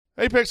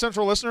Hey, Pick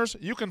Central listeners,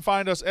 you can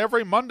find us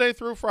every Monday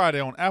through Friday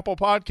on Apple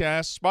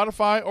Podcasts,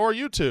 Spotify, or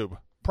YouTube.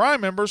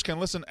 Prime members can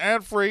listen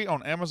ad-free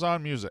on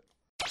Amazon Music.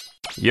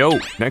 Yo,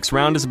 next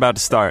round is about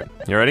to start.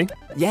 You ready?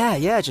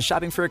 Yeah, just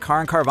shopping for a car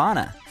in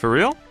Carvana. For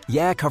real?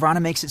 Yeah, Carvana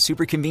makes it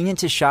super convenient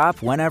to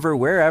shop whenever,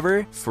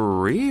 wherever.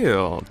 For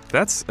real?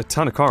 That's a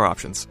ton of car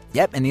options.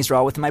 Yep, and these are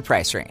all within my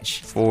price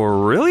range.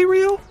 For really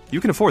real?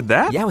 You can afford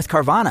that? Yeah, with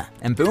Carvana.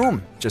 And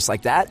boom, just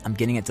like that, I'm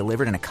getting it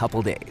delivered in a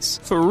couple days.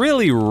 For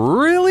really,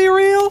 really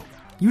real?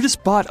 You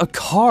just bought a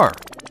car.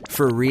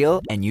 For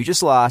real, and you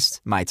just lost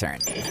my turn.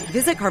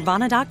 Visit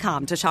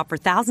Carvana.com to shop for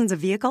thousands of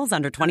vehicles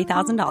under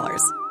 $20,000.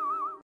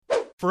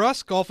 For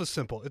us, golf is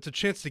simple. It's a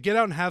chance to get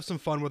out and have some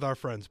fun with our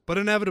friends. But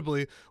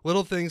inevitably,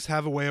 little things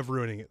have a way of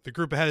ruining it. The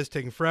group ahead is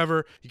taking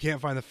forever, you can't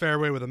find the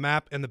fairway with a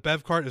map, and the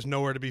bev cart is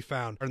nowhere to be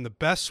found. And the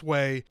best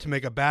way to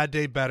make a bad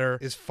day better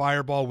is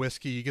Fireball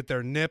Whiskey. You get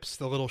their nips,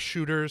 the little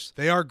shooters.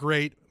 They are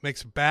great.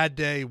 Makes a bad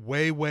day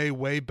way, way,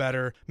 way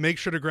better. Make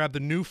sure to grab the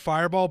new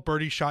Fireball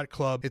Birdie Shot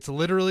Club. It's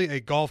literally a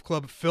golf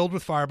club filled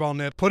with Fireball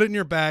nip. Put it in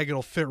your bag.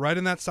 It'll fit right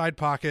in that side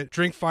pocket.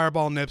 Drink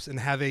Fireball nips and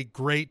have a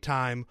great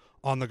time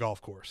on the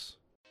golf course.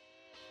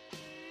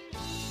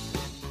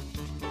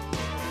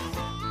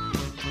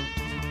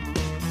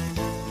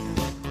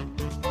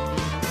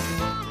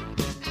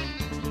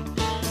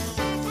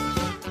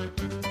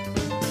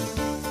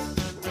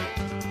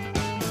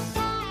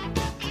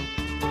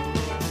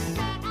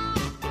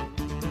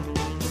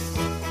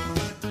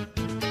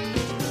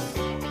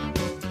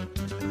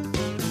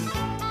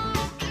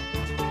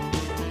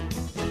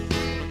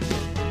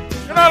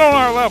 You're not on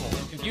our level.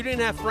 If you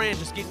didn't have Fran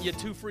just getting you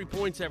 2 free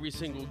points every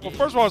single game. Well,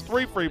 first of all, it's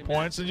 3 free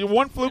points, and you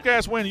one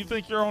fluke-ass win. You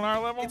think you're on our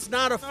level? It's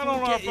not a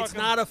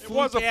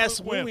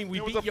fluke-ass win.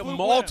 We beat you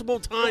multiple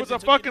times. It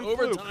was a fucking fluke.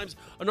 Overtimes,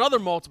 another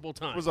multiple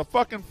times. It was a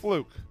fucking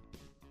fluke.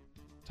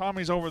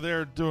 Tommy's over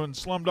there doing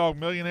Slumdog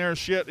Millionaire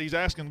shit. He's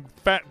asking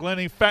Fat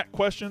Glenny fat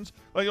questions.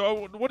 Like,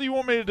 oh, what do you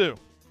want me to do?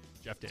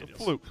 Jeff Daniels. It's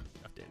a fluke.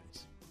 Jeff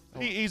Daniels.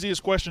 The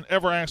easiest question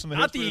ever asked in the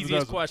Not the history of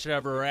easiest question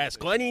ever asked.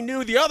 Glenny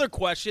knew the other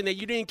question that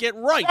you didn't get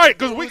right. Right,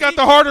 because we got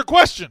the harder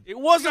question. It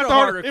wasn't a harder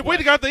harder question. If question.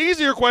 we'd got the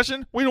easier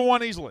question, we'd have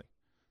won easily.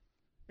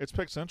 It's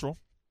Pick Central.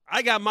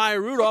 I got Maya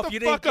Rudolph. Shut the You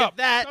didn't fuck get up.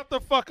 that. Shut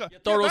the fuck up. You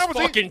thought it was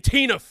fucking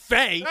Tina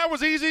Fey. That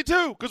was easy,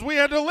 too, because we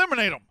had to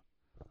eliminate them.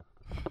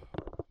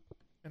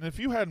 And if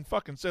you hadn't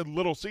fucking said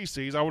Little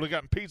CC's, I would have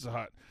gotten Pizza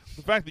Hut.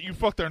 The fact that you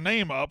fucked their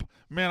name up,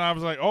 man, I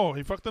was like, oh,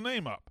 he fucked the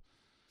name up.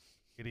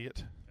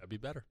 Idiot. That'd be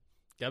better.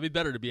 Gotta be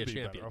better to be a Be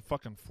champion. better. A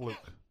fucking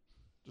fluke.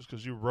 Just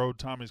because you rode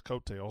Tommy's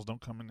coattails,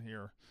 don't come in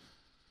here.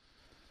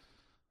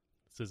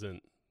 This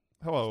isn't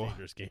Hello. a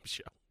dangerous game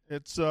show.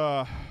 It's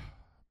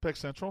Pick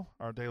Central,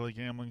 our daily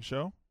gambling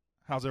show.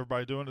 How's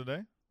everybody doing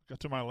today?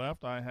 To my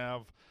left, I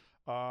have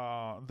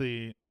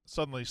the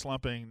suddenly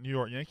slumping New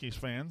York Yankees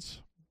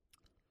fans,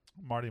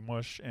 Marty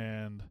Mush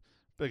and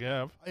Big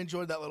Ev. I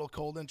enjoyed that little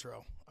cold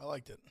intro. I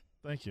liked it.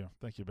 Thank you.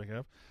 Thank you, Big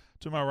Ev.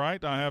 To my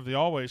right, I have the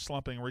always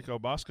slumping Rico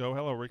Bosco.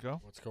 Hello, Rico.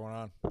 What's going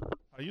on?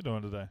 How you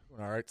doing today?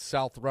 All right.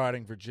 South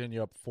Riding,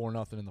 Virginia up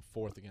 4-0 in the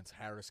fourth against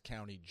Harris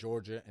County,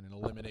 Georgia, in an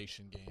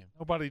elimination game.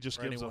 Nobody just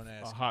For gives a anyone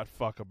asking. hot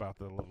fuck about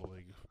the Little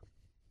League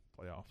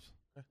playoffs.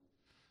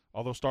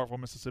 Although Starkville,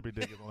 Mississippi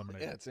did get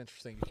eliminated. Yeah, it's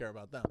interesting you care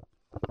about them.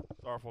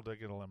 Starkville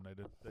did get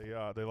eliminated.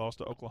 They lost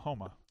to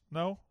Oklahoma.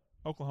 No?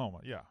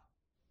 Oklahoma, yeah.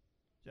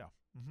 Yeah.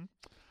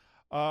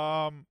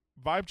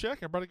 Vibe check,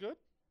 everybody good?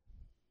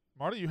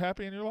 Marty, you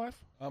happy in your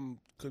life?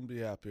 Couldn't be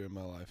happier in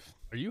my life.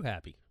 Are you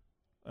happy?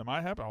 Am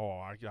I happy? Oh,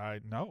 I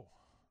no.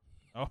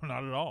 No,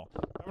 not at all.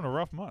 Having a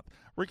rough month.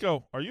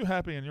 Rico, are you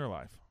happy in your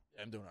life?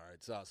 Yeah, I'm doing all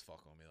right. Sauce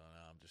fuck on me though.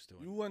 Now I'm just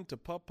doing. You went to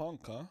Pop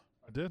Punk, huh?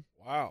 I did.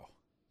 Wow.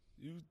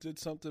 You did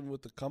something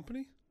with the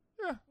company?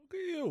 Yeah. Look at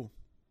you.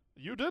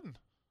 You didn't.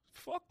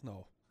 Fuck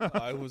no.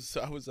 I was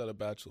at a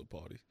bachelor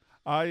party.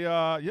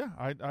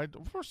 I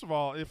first of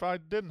all, if I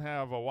didn't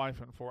have a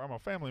wife and I'm a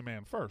family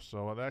man first,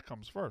 so that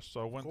comes first.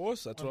 So Of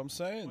course, that's what I'm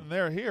saying. when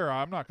they're here,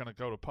 I'm not going to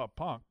go to Pub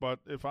Punk. But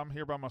if I'm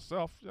here by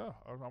myself, yeah,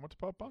 I went to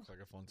Pub Punk. It's like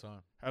a fun time.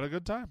 Had a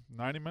good time.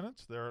 90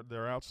 minutes. They're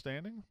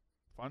outstanding.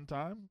 Fun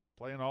time.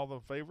 Playing all the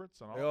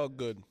favorites and all. They're all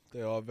good.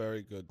 They are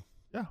very good.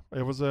 Yeah,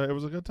 it was a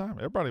good time.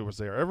 Everybody was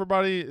there.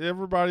 Everybody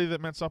that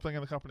meant something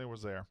in the company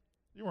was there.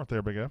 You weren't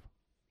there, Big F.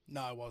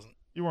 No, I wasn't.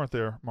 You weren't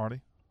there,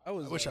 Marty. I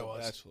wish at I a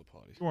was. bachelor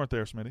party. You weren't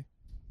there, Smitty.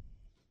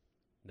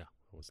 No,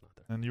 I was not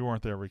there. And you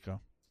weren't there,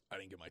 Rico. I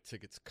didn't get my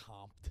tickets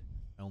comped.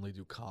 I only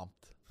do comped.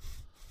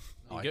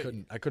 No, You I get-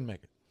 couldn't. I couldn't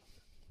make it.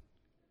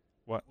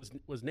 What?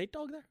 Was Nate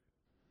Dogg there?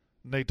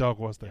 Nate Dogg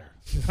was there.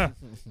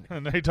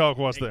 Nate Dogg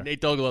was there.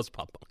 Nate Dogg loves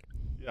Pop Punk.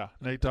 Yeah,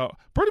 Nate Dogg.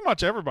 Pretty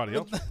much everybody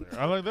else was there.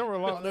 I like there were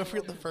a I'll lot. never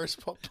forget the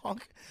first Pop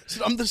Punk.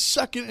 So I'm the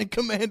second in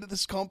command of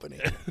this company.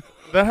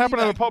 That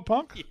happened at a Pub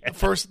Punk. The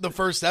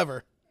first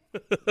ever.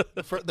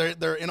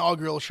 Their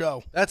inaugural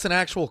show. That's an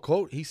actual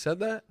quote. He said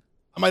that.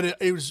 I might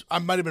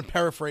have been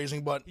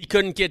paraphrasing, but He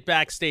couldn't get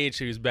backstage.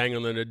 He was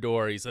banging on the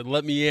door. He said,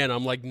 "Let me in.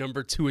 I'm like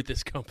number 2 at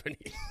this company."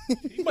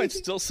 He might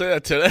still say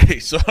that today,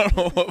 so I don't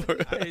know what we're...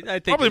 I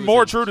think Probably it was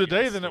more an true excuse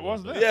today a than it little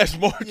was bit. then. Yeah, it's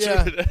more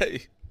Yeah. true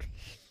today.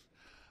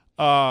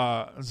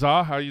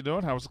 Za, how you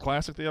doing? How was the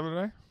Classic the other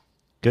day?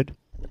 Good.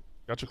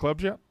 Got your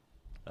clubs yet?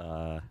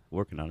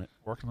 Working on it.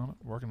 Working on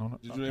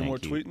it. Did you do any more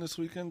tweeting this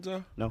weekend,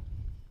 though? No.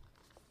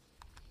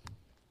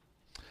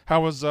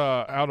 How'd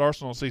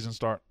Arsenal season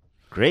start?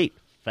 Great.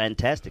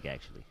 Fantastic,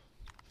 actually.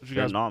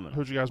 Phenomenal.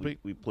 Who'd you guys beat?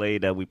 We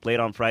played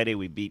on Friday.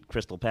 We beat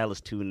Crystal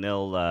Palace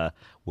 2-0.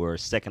 We're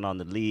second on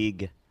the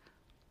league.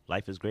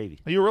 Life is gravy.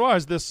 You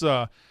realize this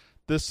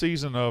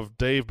season of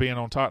Dave being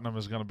on Tottenham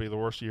is going to be the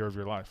worst year of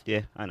your life.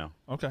 Yeah, I know.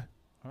 Okay.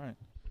 All right.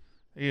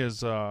 He is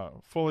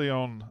fully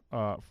on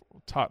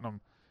Tottenham.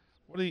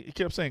 What he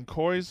kept saying?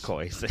 Coys?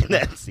 Coys.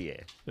 That's,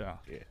 yeah. Yeah.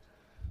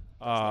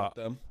 Not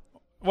them.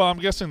 Well, I'm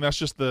guessing that's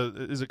just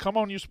is it Come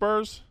On You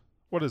Spurs?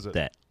 What is it?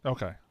 That.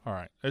 Okay. All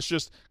right. It's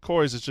just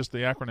Coys is just the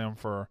acronym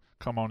for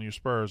Come On You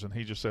Spurs, and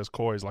he just says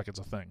Coys like it's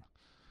a thing.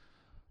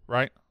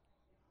 Right?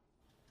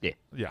 Yeah.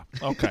 Yeah.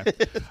 Okay.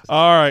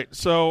 All right.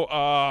 So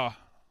I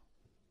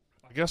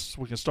guess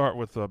we can start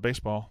with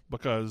baseball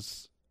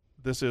because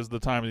this is the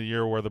time of the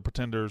year where the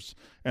pretenders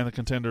and the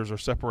contenders are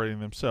separating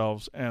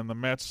themselves, and the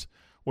Mets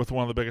with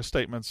one of the biggest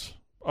statements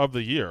of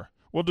the year.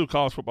 We'll do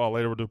college football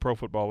later. We'll do pro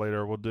football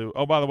later. We'll do –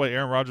 oh, by the way,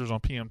 Aaron Rodgers on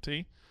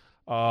PMT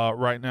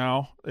right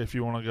now. If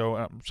you want to go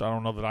I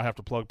don't know that I have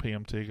to plug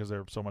PMT because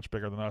they're so much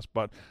bigger than us,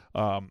 but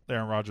Aaron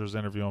Rodgers'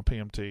 interview on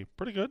PMT,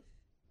 pretty good.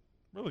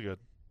 Really good.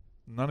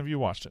 None of you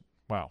watched it.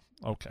 Wow.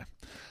 Okay.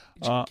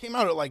 It came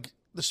out at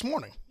this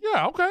morning.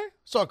 Yeah, okay.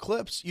 Saw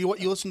clips. You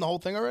listened to the whole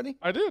thing already?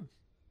 I did.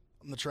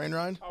 On the train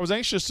ride? I was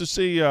anxious to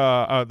see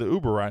the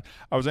Uber ride.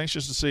 I was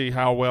anxious to see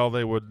how well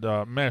they would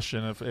mesh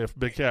and if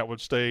Big Cat would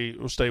stay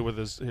with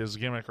his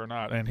gimmick or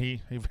not, and he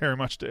very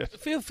much did.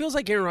 It feels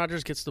like Aaron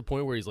Rodgers gets to the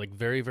point where he's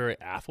very, very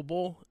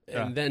affable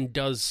and then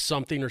does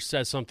something or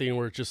says something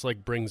where it just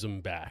brings him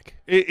back.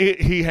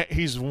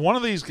 He's one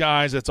of these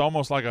guys that's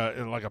almost like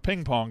a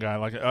ping pong guy.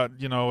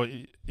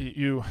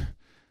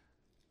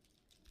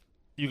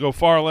 You go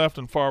far left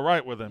and far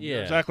right with him. Yeah.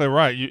 You're exactly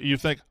right. You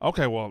think,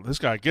 okay, well, this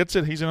guy gets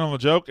it. He's in on the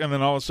joke. And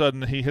then all of a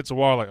sudden he hits a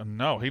wall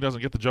no, he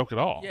doesn't get the joke at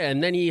all. Yeah,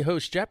 and then he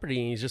hosts Jeopardy,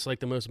 and he's just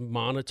the most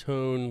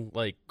monotone,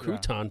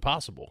 crouton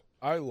possible.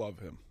 I love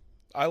him.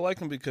 I like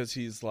him because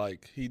he's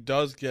he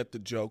does get the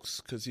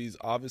jokes because he's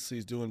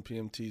doing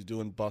PMT, he's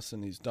doing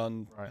Bussin', he's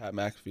done Pat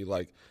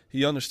McAfee.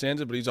 He understands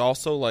it, but he's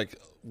also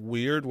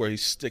weird where he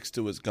sticks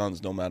to his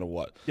guns no matter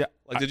what. Yeah.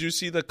 Did you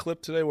see the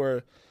clip today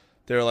where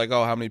they were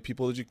oh, how many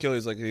people did you kill?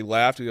 He's he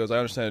laughed. He goes, I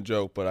understand a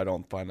joke, but I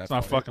don't find that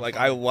funny. Not fucking funny.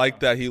 I like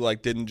that he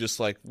didn't just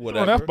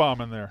whatever. An F-bomb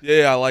in there.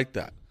 Yeah, I like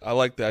that. I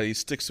like that. He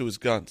sticks to his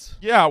guns.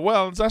 Yeah,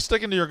 well, it's not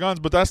sticking to your guns,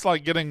 but that's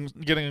getting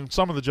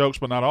some of the jokes,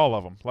 but not all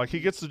of them. He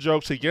gets the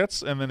jokes he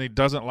gets, and then he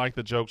doesn't like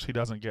the jokes he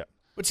doesn't get.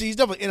 But see, he's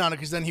definitely in on it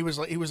because then he was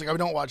like, I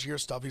don't watch your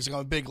stuff. He's I'm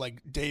a big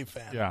Dave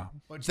fan. Yeah,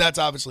 which that's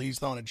obviously he's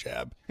throwing a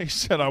jab. He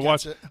said, I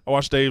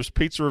watched Dave's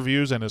pizza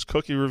reviews and his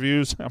cookie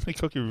reviews. How many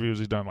cookie reviews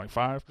he's done?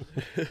 5.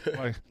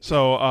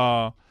 So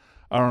I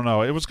don't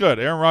know. It was good.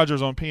 Aaron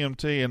Rodgers on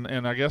PMT,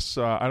 and I guess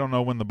I don't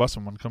know when the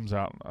Bussin' one comes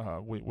out.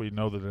 We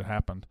know that it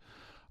happened.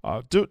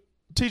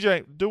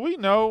 TJ, do we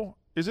know?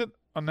 Is it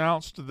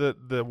announced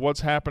that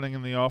what's happening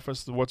in the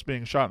office, what's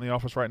being shot in the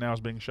office right now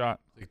is being shot?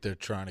 I think they're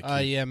trying to keep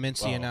yeah,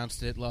 Mincy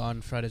announced it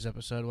on Friday's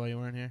episode while you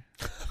weren't here.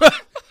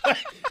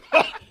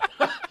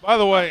 By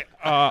the way,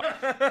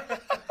 I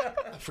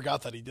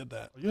forgot that he did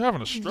that. Are you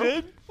having a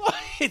stroke?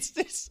 It's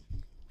this.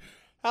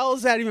 How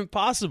is that even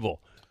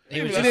possible? He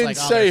didn't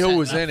say who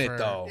was in it,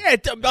 though. Yeah,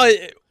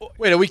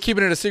 wait, are we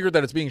keeping it a secret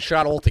that it's being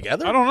shot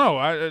altogether? I don't know.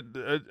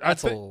 I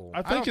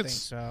think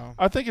it's out.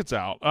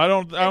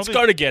 It's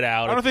going to get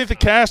out. I don't think the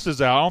cast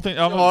is out. I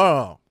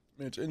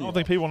don't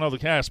think people know the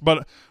cast.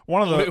 But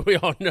one of the we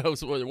all know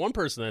one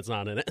person that's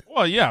not in it.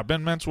 Well, yeah,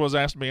 Ben Mintz was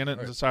asked to be in it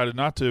and decided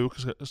not to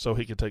so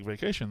he could take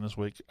vacation this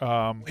week.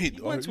 He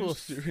went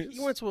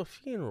to a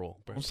funeral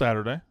on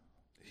Saturday.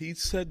 He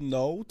said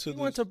no to He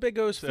went to Big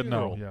O's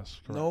funeral. No,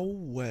 yes, correct. No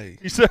way.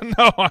 He said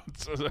no.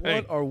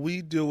 What are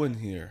we doing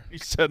here? He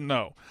said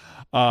no.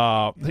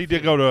 He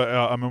did go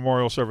to a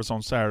memorial service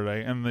on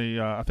Saturday, and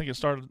I think it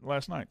started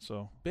last night.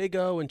 So Big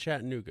O in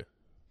Chattanooga.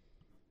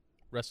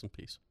 Rest in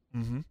peace.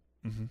 Mm-hmm.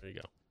 There you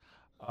go.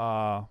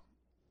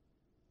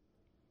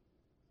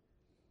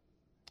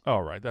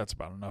 All right, that's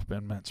about enough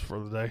Ben Mintz for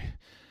the day.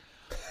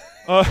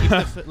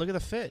 Look at the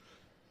fit.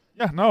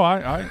 Yeah, no,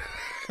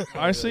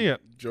 I see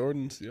it.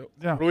 Jordan's, yep.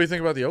 Yeah. What do we think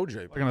about the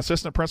OJ? Like an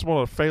assistant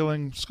principal at a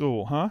failing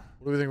school, huh?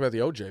 What do we think about the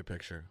OJ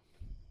picture?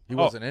 He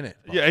wasn't in it.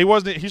 Yeah, he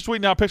wasn't. He's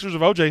tweeting out pictures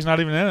of OJ. He's not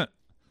even in it.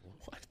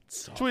 What?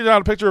 He tweeted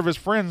out a picture of his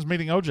friends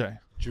meeting OJ.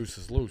 Juice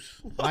is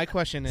loose. My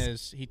question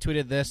is, he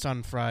tweeted this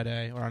on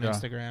Friday or on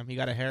Instagram. He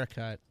got a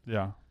haircut.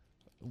 Yeah.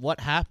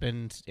 What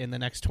happened in the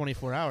next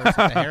 24 hours that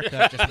the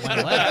haircut just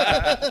went away?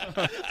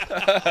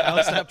 How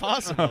is that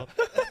possible?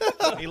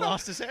 He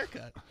lost his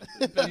haircut.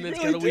 Got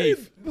a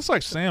weave. Looks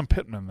like Sam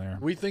Pittman there.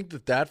 We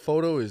think that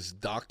photo is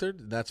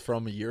doctored. That's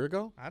from a year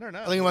ago. I don't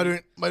know. I think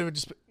it might have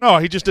just been. No,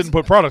 he just didn't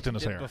put product in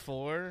his hair.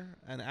 Before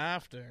and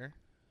after,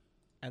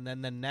 and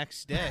then the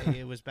next day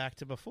it was back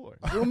to before.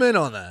 Zoom in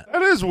on that.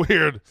 That is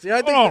weird. See,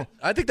 I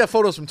think that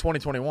photo's from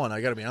 2021. I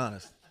got to be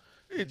honest.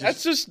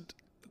 That's just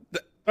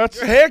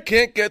your hair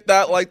can't get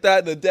that like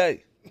that in a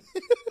day.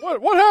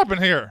 What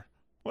happened here?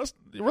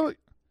 Really?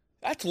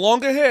 That's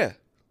longer hair.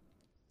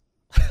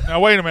 Now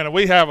wait a minute.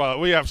 We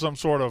have some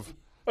sort of.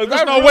 Is There's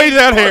that no really way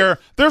that smart? hair.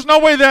 There's no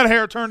way that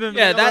hair turned into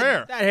the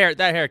other hair.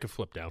 That hair could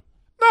flip down.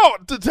 No,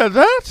 to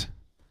that.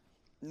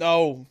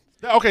 No.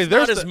 Okay,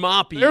 there's not as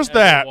moppy. There's as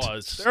that. It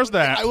was. There's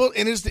that. I will.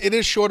 It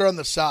is shorter on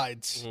the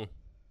sides.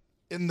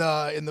 In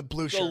the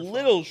blue It's shirt. a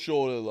little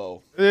shorter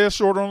though. It is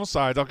shorter on the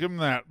sides. I'll give him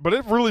that. But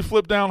it really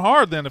flipped down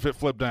hard then if it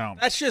flipped down.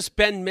 That's just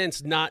Ben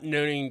Mintz not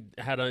knowing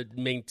how to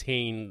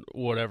maintain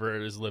whatever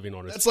it is living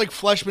on his. That's like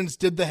Fleshman's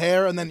did the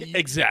hair, and then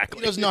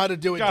Exactly. he doesn't know how to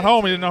do it. Got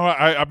home. He didn't know.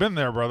 I've been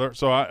there, brother.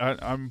 So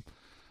I'm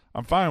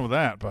fine with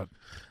that. But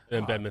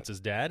And Ben Mintz's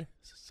dad,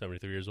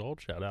 73 years old.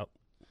 Shout out.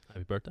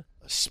 Happy birthday.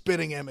 A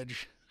spitting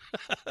image.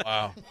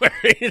 Wow.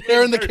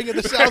 Wearing the King of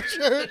the South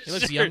shirt. He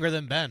looks younger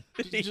than Ben.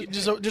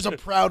 Just a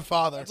proud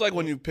father. It's like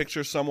when you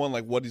picture someone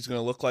like what he's going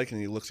to look like, and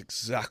he looks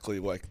exactly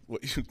like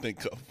what you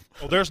think of.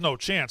 well, there's no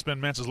chance Ben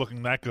Mintz is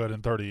looking that good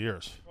in 30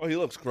 years. Oh, he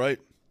looks great.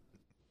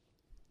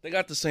 They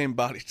got the same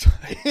body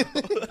type.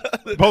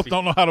 Both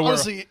don't know how to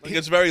Honestly, wear. Like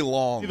it's very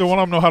long. Neither one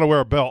of them know how to wear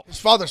a belt. His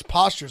father's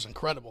posture is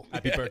incredible.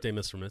 Happy birthday,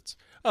 Mr. Mintz.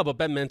 Oh, but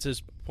Ben Mintz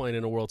is playing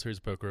in a World Series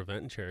poker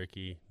event in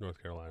Cherokee,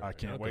 North Carolina. I right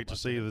can't now. wait Good to luck.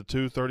 see the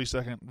 2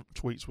 30-second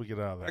tweets we get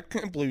out of I that.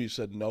 can't believe you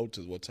said no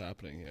to what's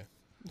happening here.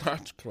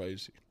 That's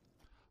crazy.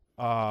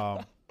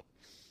 Good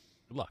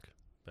luck,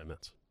 Ben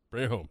Mintz.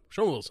 Bring it home.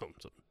 Show him a little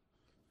something.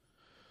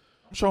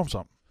 Show him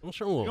something. We'll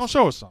show him a little He's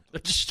gonna show us something. The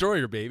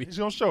Destroyer, baby. He's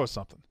gonna show us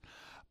something.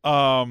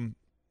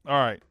 All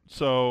right.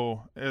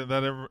 So is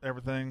that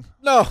everything?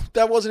 No,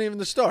 that wasn't even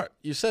the start.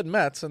 You said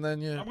Mets, and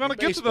then you. I'm gonna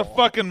get to the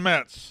fucking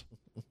Mets.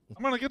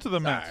 I'm gonna get to the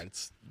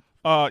Mets.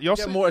 Y'all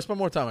see more. Spend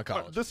more time at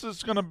college. This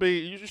is gonna be.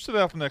 You sit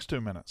out the next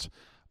 2 minutes.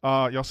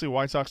 Y'all see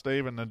White Sox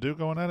Dave and Nadu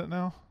going at it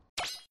now?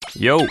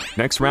 Yo,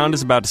 next round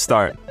is about to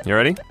start. You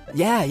ready?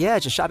 Yeah,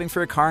 just shopping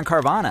for a car in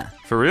Carvana.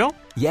 For real?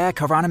 Yeah,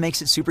 Carvana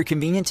makes it super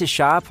convenient to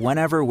shop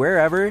whenever,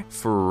 wherever.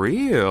 For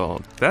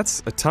real?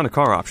 That's a ton of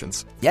car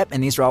options. Yep,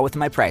 and these are all within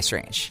my price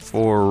range.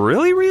 For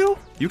really real?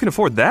 You can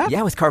afford that?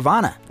 Yeah, with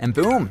Carvana. And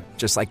boom,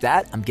 just like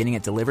that, I'm getting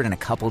it delivered in a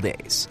couple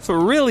days. For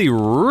really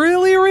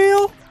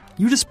real?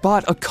 You just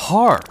bought a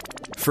car.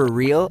 For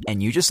real,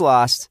 and you just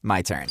lost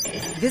my turn.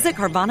 Visit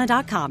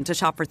Carvana.com to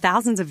shop for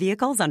thousands of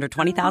vehicles under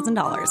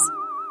 $20,000.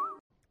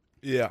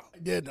 Yeah, I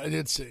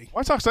did see.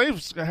 White Sox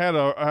Dave's had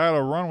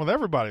a run with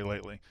everybody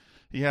lately.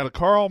 He had a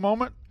Carl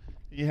moment.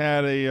 He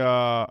had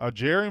a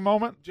Jerry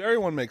moment. Jerry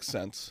one makes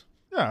sense.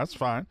 Yeah, that's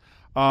fine.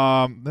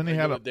 Then he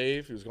had a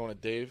Dave. He was going to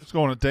Dave. He was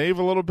going to Dave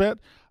a little bit,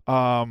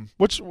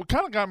 which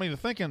kind of got me to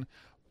thinking.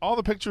 All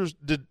the pictures.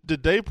 Did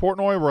Dave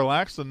Portnoy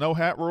relax the no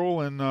hat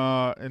rule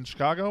in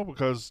Chicago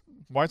because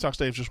White Sox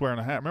Dave's just wearing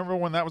a hat? Remember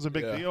when that was a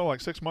big deal like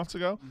 6 months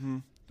ago? Mm-hmm.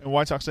 And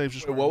White Sox Dave's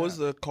just wearing what a was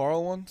hat. the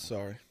Carl one?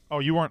 Sorry. Oh,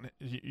 you weren't.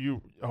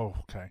 You. Oh,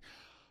 okay.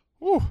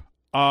 Woo.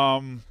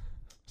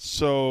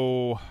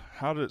 So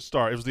how did it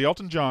start? It was the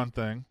Elton John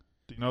thing.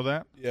 Do you know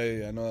that?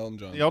 Yeah. I know Elton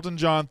John. The Elton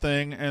John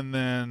thing, and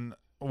then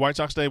White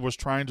Sox Dave was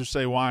trying to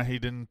say why he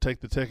didn't take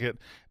the ticket,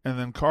 and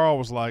then Carl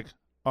was like,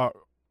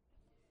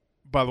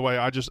 by the way,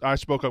 I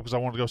spoke up because I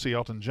wanted to go see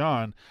Elton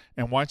John,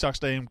 and White Sox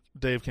Dave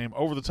came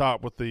over the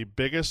top with the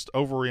biggest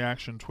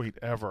overreaction tweet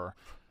ever,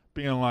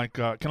 being like,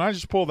 can I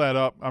just pull that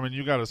up? I mean,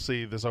 you got to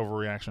see this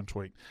overreaction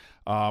tweet.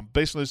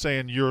 Basically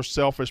saying you're a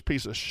selfish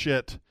piece of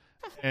shit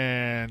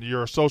and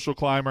you're a social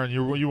climber and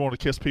you want to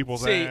kiss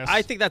people's ass.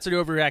 I think that's an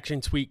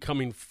overreaction tweet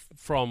coming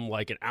from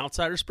like an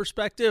outsider's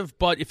perspective.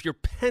 But if you're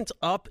pent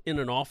up in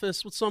an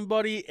office with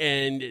somebody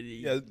and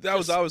that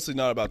was obviously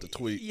not about the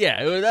tweet.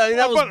 Yeah,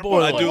 that was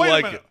boring. I do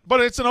like it.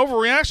 But it's an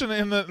overreaction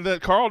in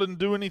that Carl didn't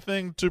do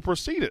anything to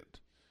precede it.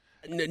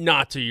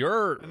 Not to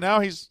your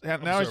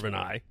observant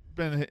eye.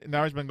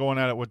 Now he's been going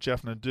at it with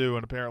Jeff Nadeau,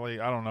 and apparently,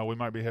 I don't know, we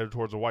might be headed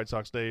towards a White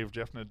Sox Dave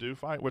Jeff Nadeau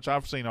fight, which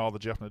I've seen all the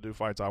Jeff Nadeau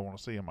fights I want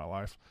to see in my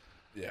life.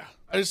 Yeah,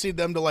 I just need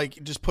them to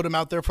like just put him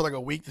out there for like a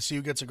week to see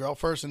who gets a girl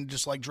first, and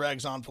just like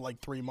drags on for like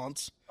 3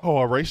 months. Oh,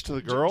 a race to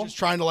the girl? Just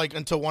trying to like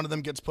until one of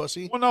them gets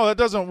pussy. Well, no, that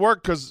doesn't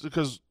work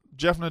because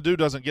Jeff Nadeau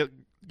doesn't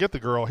get the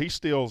girl; he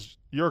steals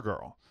your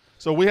girl.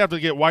 So we have to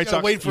get White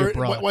Sox. Wait for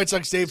White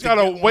Sox Dave. He's got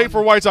to wait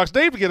for White Sox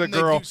Dave to get a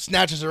girl.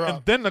 Snatches her up,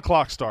 and then the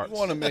clock starts. You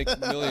want to make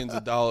millions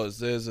of dollars?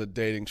 There's a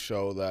dating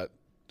show that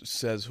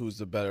says who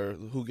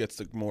gets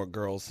the more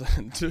girls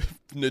than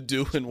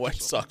Nadeau and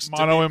White Sox.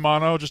 Mono and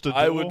mono, just a duel.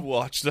 I would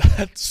watch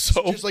that.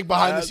 So just like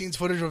behind the scenes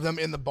footage of them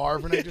in the bar,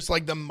 just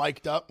like them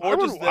mic'd up, or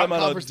just them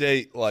on a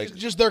date, like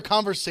just their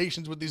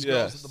conversations with these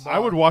girls at the bar. I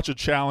would watch a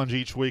challenge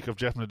each week of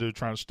Jeff Nadeau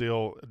trying to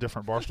steal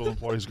different Barstool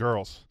employees'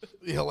 girls.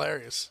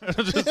 Hilarious.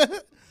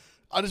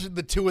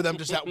 The two of them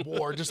just at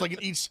war, just like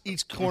in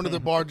each corner of the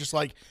bar, just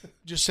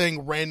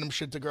saying random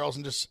shit to girls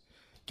and just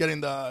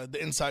getting the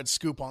inside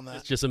scoop on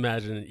that. Just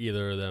imagine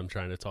either of them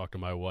trying to talk to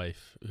my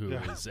wife, who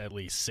is at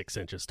least 6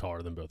 inches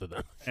taller than both of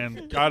them,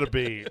 and got to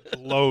be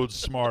loads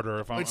smarter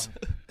if I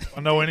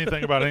know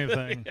anything about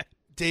anything.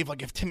 Dave,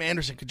 like if Tim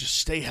Anderson could just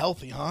stay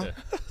healthy, huh?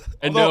 Yeah.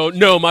 And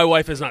no, my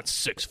wife is not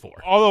 6'4".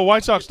 Although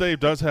White Sox Dave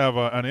does have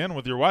an in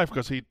with your wife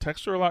because he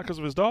texts her a lot because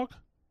of his dog.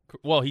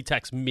 Well, he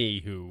texts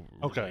me who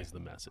relays the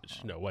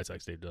message. No, White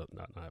Sox Dave does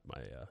not have my.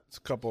 It's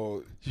a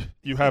couple.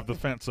 You have the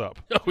fence up.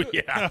 Oh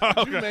yeah.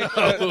 Okay.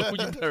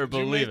 You better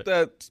believe you make it.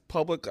 that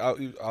public?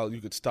 You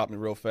could stop me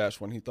real fast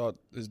when he thought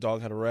his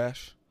dog had a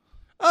rash.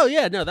 Oh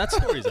yeah, no, that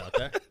story's out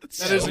there.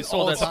 We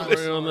told that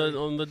story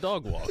on the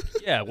dog walk.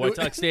 Yeah, White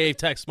Sox Dave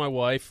texts my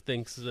wife,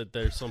 thinks that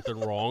there's something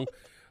wrong.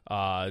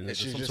 There's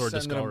She's some just sort of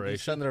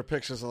discoloration. sending her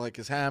pictures of like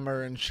his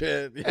hammer and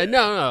shit. And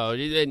no,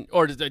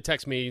 or they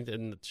text me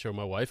and show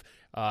my wife.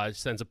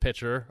 Sends a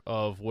picture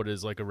of what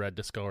is like a red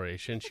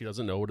discoloration. She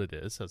doesn't know what it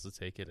is. Has to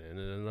take it in.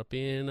 It ended up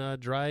being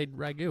dried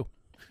ragu.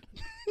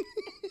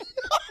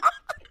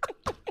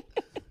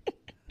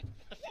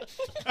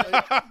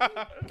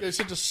 He's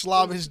such a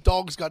slob. His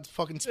dog's got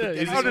fucking spaghetti.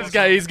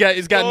 He's got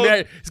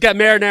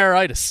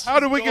marinaritis.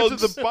 How did we get to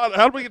the bottom?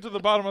 How did we get to the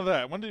bottom of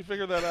that? When did you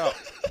figure that out?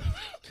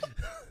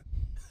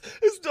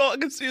 His dog, I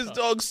can see his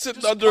dog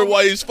sitting under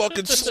while he's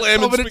fucking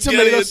slamming covered in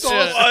spaghetti tomato and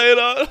sauce. flying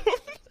on.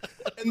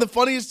 And the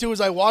funniest too is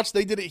I watched.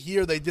 They did it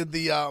here. They did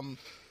the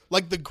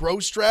like the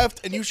gross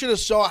draft, and you should have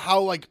saw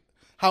how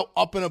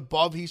up and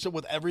above he said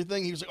with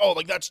everything. He was like, "Oh,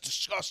 like that's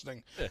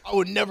disgusting. I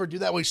would never do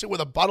that." When he sit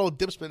with a bottle of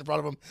dip spit in front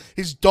of him,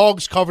 his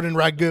dog's covered in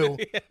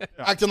ragu,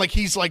 acting like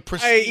he's like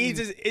pristine.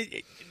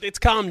 It's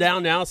calmed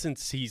down now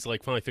since he's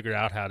like finally figured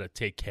out how to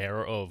take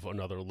care of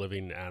another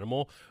living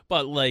animal.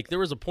 But like there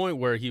was a point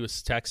where he was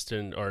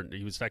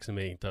texting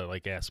me to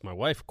like ask my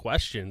wife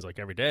questions like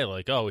every day,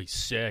 like, "Oh, he's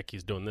sick.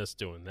 He's doing this,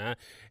 doing that,"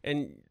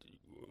 and.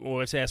 Well,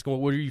 I was asking,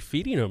 what are you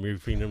feeding him? Are you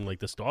feeding him like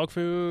this dog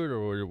food,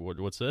 or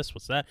what's this?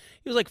 What's that?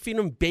 He was like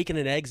feeding him bacon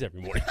and eggs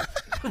every morning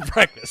for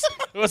breakfast.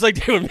 It was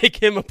like they would make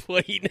him a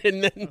plate,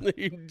 and then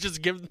you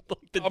just give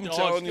like the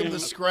dog the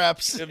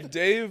scraps. If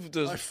Dave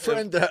does, My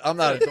friend, I'm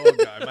not a dog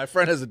guy. My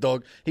friend has a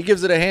dog. He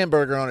gives it a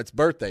hamburger on its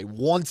birthday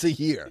once a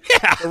year.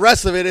 Yeah. The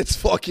rest of it, it's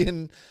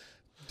fucking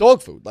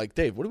dog food. Like,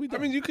 Dave, what are we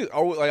doing? I mean, you could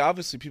like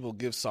obviously people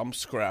give some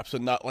scraps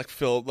and not like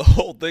fill the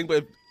whole thing,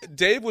 but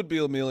Dave would be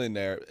a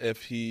millionaire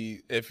if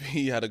he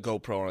had a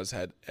GoPro on his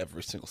head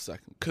every single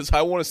second. Because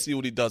I want to see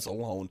what he does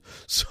alone.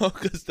 So,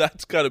 because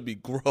that's got to be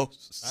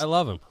gross. I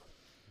love him,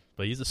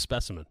 but he's a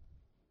specimen.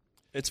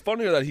 It's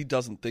funnier that he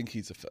doesn't think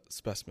he's a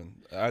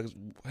specimen.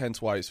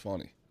 Hence why he's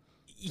funny.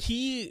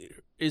 He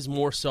is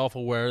more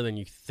self-aware than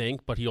you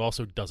think, but he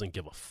also doesn't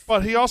give a fuck.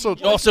 But he also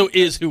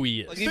is who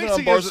he is. Like even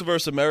on Barca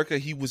vs. America,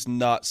 he was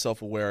not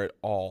self-aware at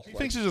all. He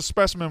thinks he's a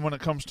specimen when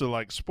it comes to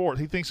like sport.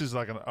 He thinks he's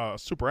like a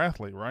super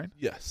athlete, right?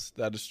 Yes,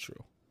 that is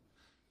true.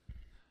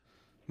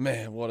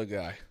 Man, what a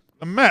guy.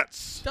 The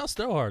Mets. He does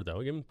throw hard,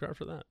 though. Give him credit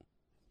for that.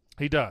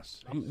 He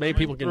does. Maybe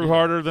people can threw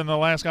harder than the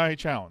last guy he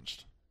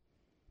challenged.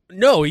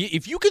 No,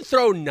 if you can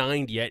throw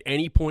 90 at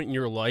any point in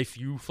your life,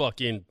 you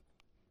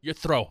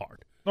throw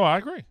hard. No, I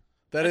agree.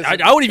 That is.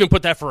 I would even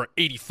put that for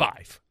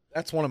 85.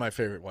 That's one of my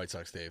favorite White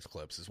Sox Dave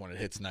clips is when it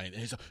hits 90.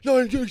 He's like,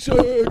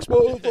 96,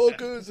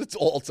 motherfuckers. It's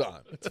all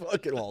time. It's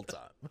fucking all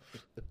time.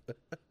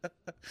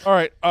 All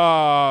right.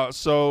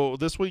 So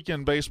this week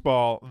in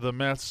baseball, the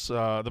Mets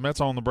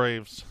own the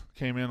Braves.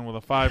 Came in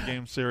with a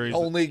 5-game series.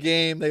 Only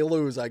game they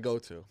lose, I go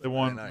to. They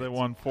won. They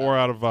won 4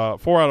 out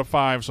of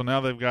 5. So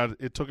now they've got.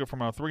 It took it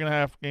from a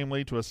 3.5 game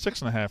lead to a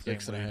 6.5 game.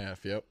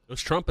 6.5. Yep.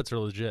 Those trumpets are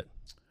legit.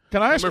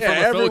 Can I ask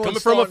coming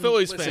from a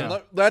Phillies fan?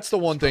 That's the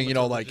one thing,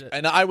 like,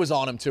 and I was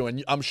on him too,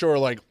 and I'm sure,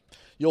 like,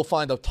 you'll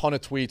find a ton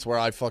of tweets where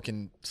I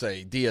fucking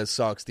say, Diaz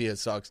sucks.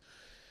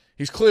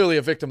 He's clearly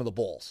a victim of the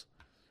balls.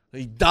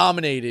 He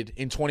dominated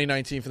in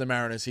 2019 for the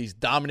Mariners. He's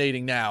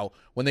dominating now.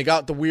 When they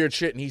got the weird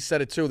shit, and he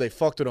said it too, they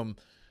fucked with him.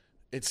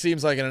 It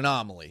seems like an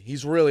anomaly.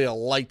 He's really a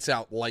lights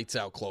out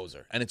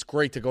closer, and it's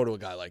great to go to a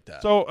guy like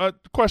that. So,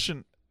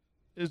 question.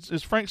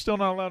 Is Frank still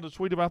not allowed to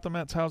tweet about the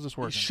Mets? How's this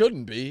working? He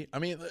shouldn't be. I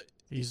mean,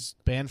 he's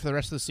banned for the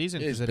rest of the season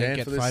He's because they didn't banned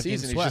get for the 5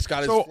 season. games He's just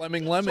got his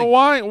Fleming Lemming. So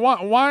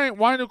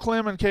why do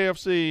Clem and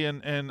KFC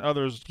and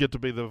others get to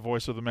be the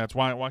voice of the Mets?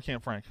 Why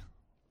can't Frank?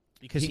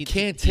 Because he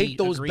can't take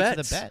those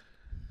bets. To the bet.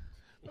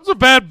 It was a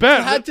bad bet.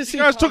 You had to see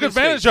you guys took Tommy's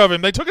advantage face. of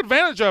him. They took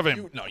advantage of him.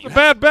 You it's a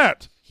bad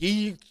bet.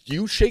 You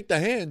shake the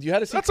hand. You had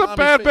to see. That's Tommy's a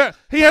bad face. bet.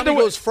 He Tommy had to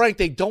goes, Frank.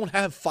 They don't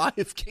have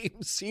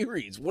 5-game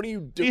series. What are you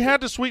doing? He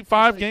had to sweep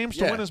 5 games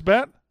to win his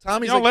bet.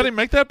 Tommy's Y'all like, let him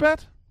make that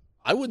bet?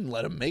 I wouldn't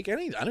let him make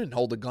any. I didn't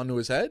hold a gun to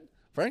his head.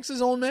 Frank's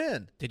his own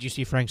man. Did you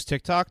see Frank's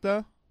TikTok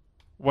though?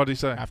 What did he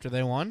say after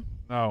they won?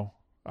 No,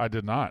 I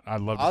did not.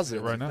 I'd love to see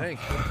it right now.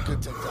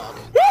 Good TikTok.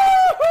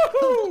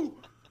 Woo!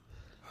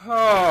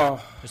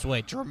 Oh. Just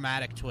wait,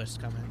 dramatic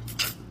twist coming.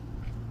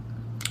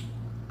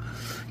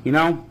 You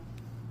know,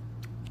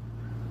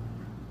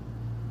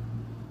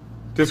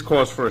 this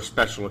calls for a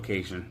special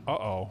occasion.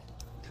 Uh-oh.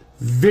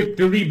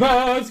 Victory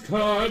Buzz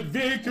Cut,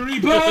 Victory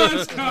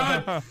Buzz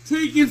Cut,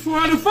 taking 4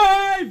 out of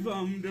 5.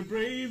 I'm the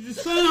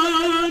bravest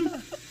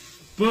son,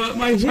 but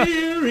my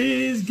hair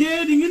is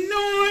getting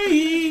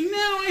annoying.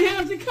 Now I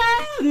have to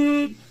cut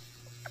it.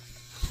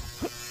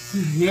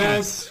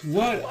 Yes.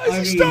 What? Why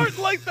is he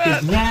starting like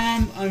that?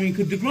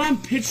 Could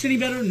DeGrom pitch any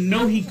better?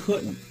 No, he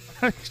couldn't.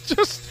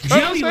 Just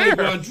Jelly Leg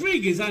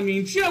Rodriguez.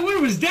 Joe, where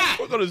was that?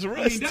 Look at his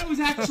wrist. That was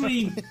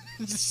actually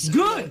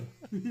good.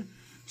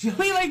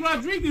 Jelly Leg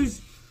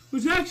Rodriguez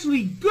was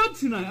actually good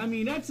tonight.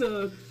 That's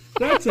a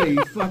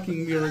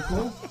fucking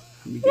miracle.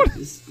 Let me get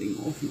this thing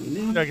off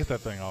me now. Yeah, get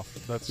that thing off.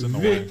 That's in the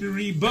way.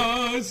 Victory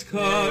Buzz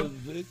Cut.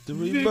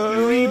 Victory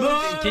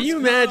Buzz. Can you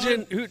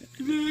imagine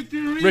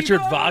Victory Richard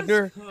Buzz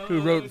Wagner, Cut.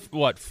 who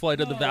wrote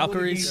Flight of the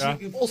Valkyries? Yeah.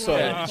 Also,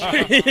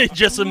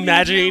 Just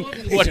imagining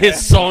what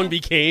his song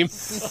became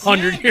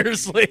 100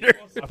 years later.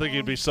 I think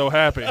he'd be so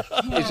happy.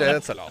 AJ,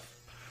 that's enough.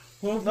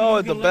 No,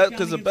 at the best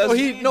because the best.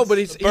 Well, but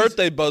he's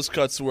birthday buzz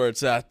cuts where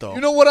it's at though.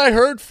 You know what I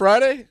heard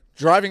Friday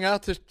driving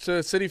out to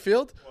Citi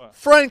Field?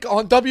 Frank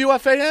on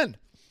WFAN.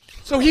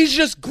 So he's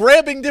just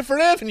grabbing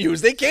different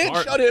avenues. They can't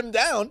shut him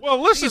down. Well,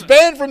 listen. He's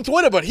banned from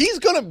Twitter, but he's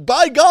going to,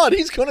 by God,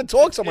 he's going to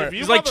talk somewhere.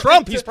 He's like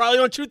Trump. He's probably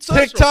on Truth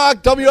Social.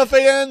 TikTok,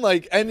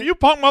 WFAN, and you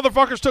punk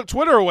motherfuckers took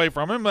Twitter away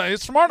from him.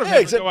 It's smart of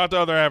him to go out to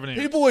other avenues.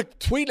 People were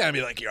tweeting at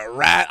me like, you're a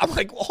rat. I'm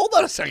like, well, hold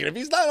on a second. If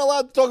he's not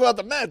allowed to talk about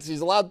the Mets,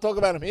 he's allowed to talk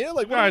about him here?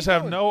 Like, you guys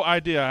have no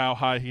idea how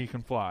high he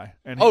can fly.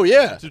 And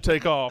to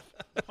take off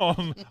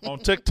on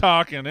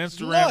TikTok and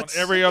Instagram and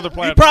every other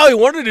platform. He probably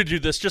wanted to do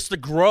this just to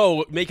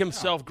grow, make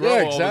himself grow.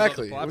 Yeah,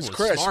 exactly. It was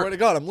Chris. Smart. Swear to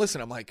God, I'm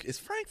listening. I'm like, is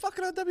Frank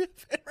fucking on WFAN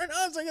right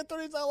now? It's like I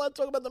thought he's not allowed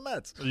to talk about the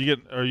Mets.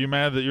 Are you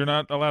mad that you're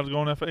not allowed to go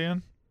on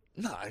FAN?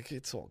 No,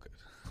 it's all good.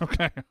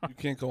 Okay. You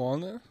can't go on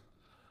there?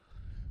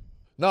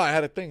 No, I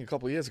had a thing a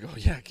couple of years ago.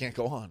 Yeah, I can't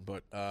go on,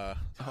 but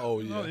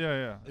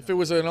yeah. If it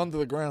was an under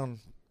the ground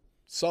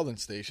Southern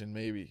station,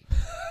 maybe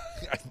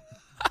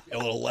a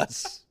little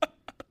less.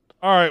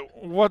 All right,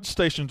 what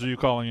stations are you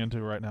calling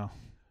into right now?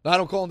 No, I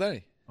don't call into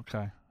any.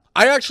 Okay.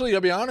 I actually,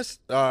 I'll be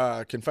honest,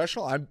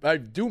 confessional, I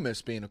do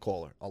miss being a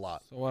caller a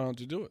lot. So why don't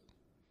you do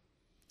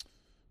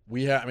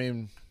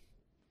it?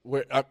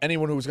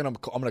 Anyone who's I'm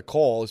going to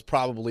call is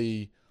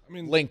probably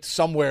linked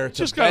somewhere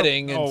to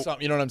betting and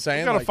you know what I'm saying?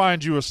 You got to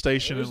find you a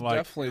station There's in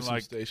definitely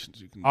some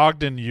stations you can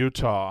Ogden,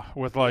 Utah,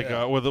 with like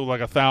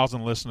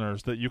 1,000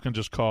 listeners that you can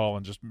just call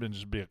and just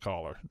be a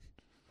caller.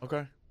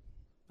 Okay.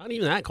 Not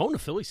even that. Calling to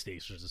Philly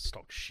stations is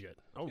talk shit.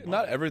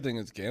 Not everything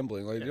is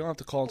gambling. Like you don't have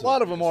to call. A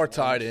lot of them are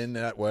tied in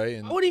that way.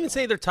 And I wouldn't even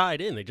say they're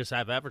tied in. They just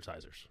have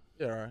advertisers.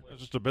 Yeah, all right. It's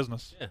just a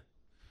business. Yeah.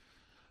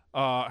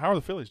 How are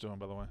the Phillies doing,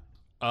 by the way?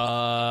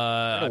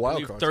 I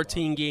believe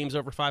 13 games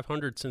over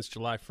 500 since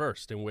July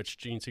 1st, in which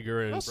Gene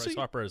Segura and Bryce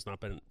Harper has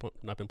not been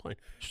playing.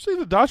 Did you see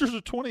the Dodgers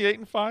are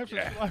 28-5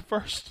 since July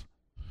 1st?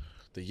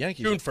 The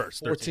Yankees June are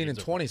 1st,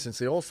 14-20 since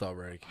the All-Star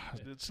break.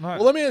 It's not.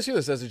 Well, let me ask you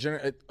this: as a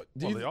general,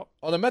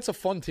 are the Mets a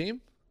fun team?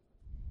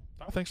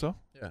 I think so.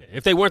 Yeah.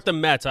 If they weren't the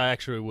Mets, I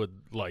actually would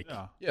like.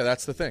 Yeah,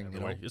 that's the thing.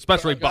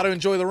 Especially got to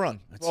enjoy the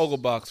run.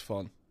 Vogelbach's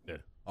fun. Yeah.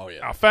 Oh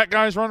yeah. Fat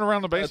guys running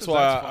around the bases. That's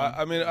why.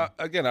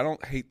 I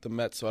don't hate the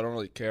Mets, so I don't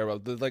really care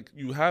about it. Like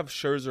you have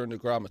Scherzer and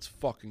DeGrom, it's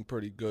fucking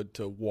pretty good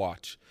to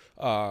watch.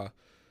 But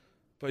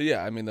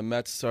yeah, the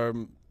Mets are.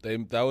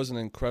 That was an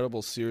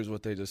incredible series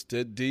what they just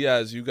did.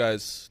 Diaz, you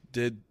guys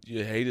did.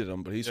 You hated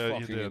him, but he's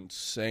fucking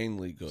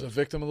insanely good. He's a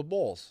victim of the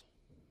balls.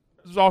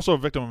 He's also a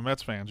victim of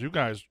Mets fans. You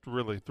guys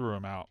really threw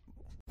him out.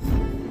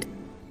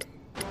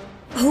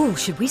 Oh,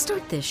 should we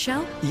start this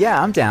show?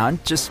 Yeah, I'm down.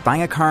 Just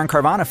buying a car on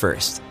Carvana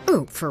first.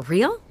 Ooh, for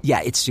real?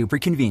 Yeah, it's super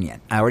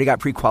convenient. I already got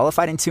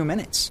pre-qualified in 2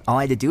 minutes. All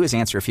I had to do is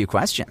answer a few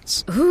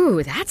questions.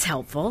 Ooh, that's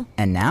helpful.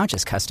 And now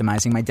just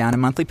customizing my down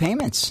and monthly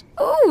payments.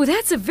 Ooh,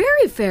 that's a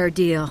very fair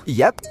deal.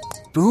 Yep.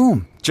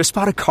 Boom. Just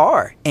bought a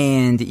car.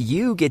 And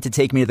you get to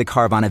take me to the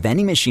Carvana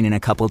vending machine in a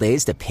couple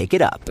days to pick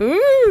it up.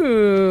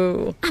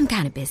 Ooh. I'm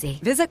kind of busy.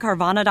 Visit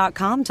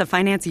Carvana.com to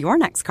finance your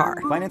next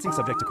car. Financing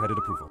subject to credit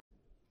approval.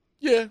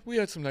 Yeah, we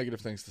had some negative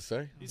things to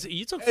say.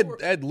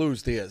 Ed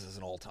Luz Diaz is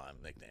an all-time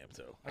nickname,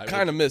 too. I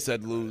kind of miss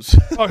Ed Luz.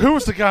 Who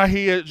was the guy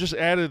he just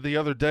added the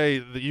other day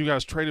that you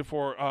guys traded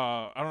for?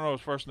 I don't know his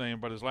first name,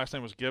 but his last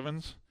name was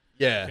Givens.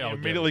 Yeah. You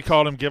immediately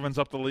called him Givens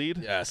up the lead.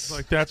 Yes.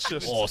 Like, that's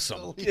just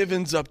awesome.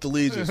 Givens up the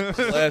lead is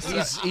classic.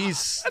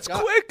 That's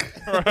quick.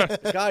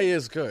 Guy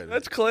is good.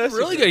 That's classic.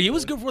 Really good. He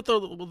was good with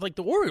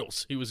the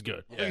Orioles. He was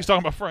good. I think he's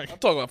talking about Frank. I'm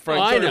talking about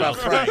Frank. I know. About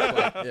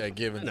Frank. Yeah,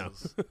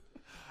 Givens.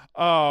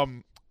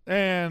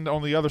 And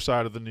on the other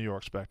side of the New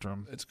York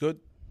spectrum, it's good.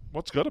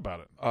 What's good about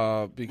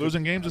it? Because,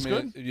 losing games is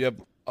good.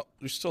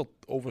 You're still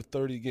over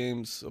 30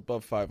 games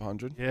above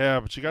 500. Yeah,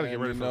 but you got to get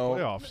ready for the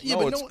playoffs. Yeah,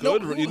 no, but it's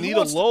good. You need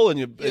a lull in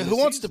your. Who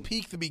wants to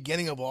peak the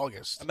beginning of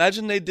August?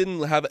 Imagine they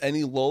didn't have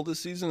any lull this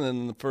season, and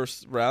in the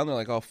first round they're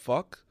like, "Oh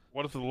fuck."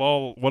 What if the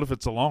lull? What if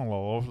it's a long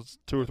lull? What if it's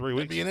 2 or 3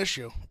 weeks? It'd be an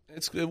issue.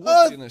 It would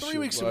be an issue. 3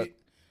 weeks. But...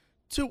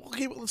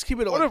 Let's keep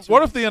it.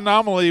 What if the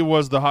anomaly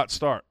was the hot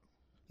start?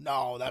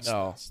 No, there's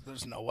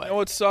no way. No,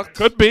 it sucked.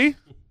 Could be.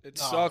 It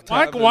sucked.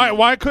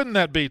 Why couldn't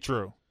that be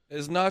true?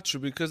 It's not true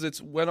because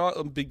it's went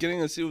on beginning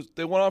of the season.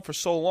 They went on for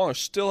so long.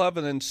 Still have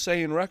an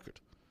insane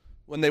record.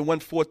 When they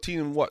went 14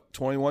 and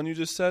 21, you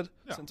just said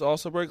since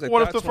All-Star break. Like,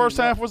 what if the first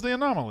half was the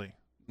anomaly?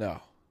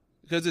 No,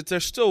 because they're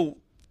still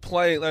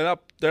playing. They're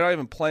not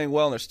even playing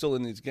well, and they're still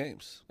in these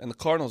games. And the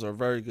Cardinals are a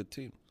very good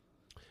team.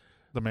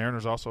 The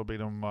Mariners also beat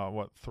them,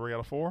 3 out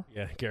of 4?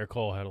 Yeah, Garrett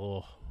Cole had a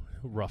little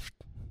rough.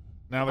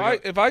 Now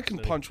if I can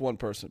punch one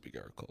person, it'd be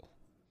Garrett Cole.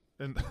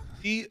 And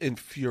he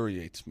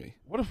infuriates me.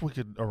 What if we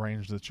could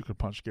arrange that you could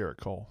punch Garrett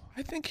Cole?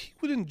 I think he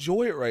would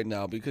enjoy it right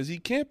now because he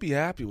can't be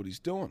happy what he's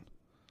doing.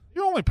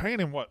 You're only paying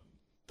him, what?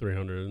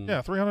 300.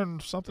 Yeah,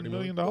 $300-something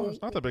million.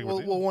 Not that big of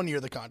a deal. Well, 1 year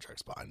the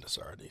contract's behind us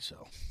already,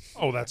 so.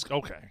 Oh, that's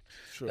okay.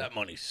 Sure. That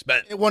money's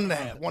spent.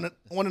 1.5.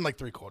 One and like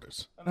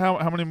 3/4. And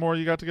how many more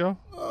you got to go?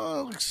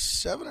 Like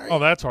 7 or 8. Oh,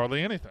 that's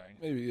hardly anything.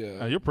 Maybe,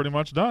 yeah. You're pretty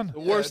much done.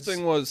 The worst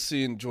thing was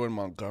seeing Jordan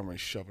Montgomery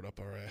shove it up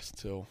our ass,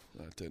 too.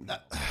 That didn't.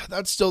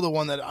 That's still the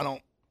one that I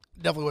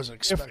definitely wasn't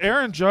expecting. If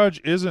Aaron Judge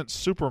isn't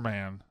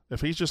Superman, if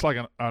he's just like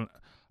an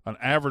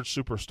average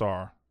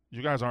superstar,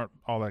 you guys aren't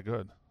all that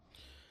good.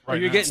 Right,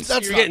 you're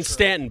getting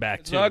Stanton back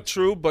It's too. not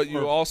true, but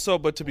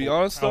but to be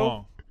honest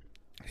though,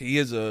 he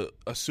is a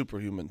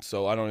superhuman,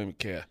 so I don't even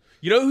care.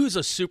 You know who's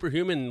a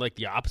superhuman, like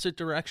the opposite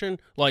direction?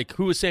 Like,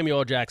 who was Samuel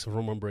L. Jackson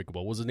from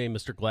Unbreakable? Was his name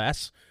Mr.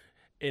 Glass?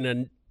 In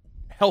a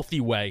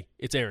healthy way,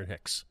 it's Aaron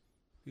Hicks.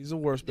 He's the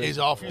worst. He's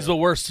awful. He's the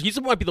worst. He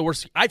might be the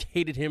worst. I've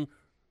hated him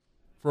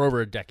for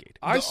over a decade.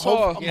 I'm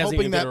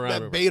hoping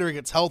that Bader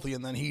gets healthy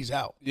and then he's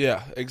out.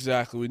 Yeah,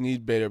 exactly. We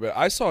need Bader. But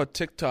I saw a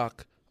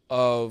TikTok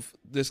of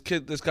this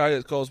guy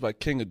that goes by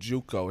King of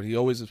JUCO, and he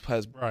always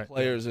has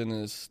players in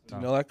his. Do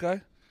you know that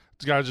guy?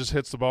 This guy just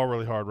hits the ball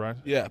really hard, right?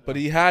 Yeah, but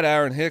he had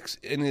Aaron Hicks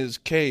in his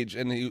cage,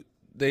 and he's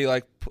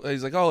like,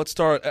 oh, let's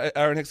start.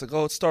 Aaron Hicks like,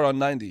 oh, let's start on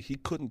 90. He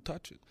couldn't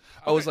touch it.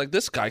 I was like,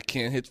 this guy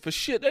can't hit for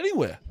shit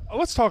anywhere.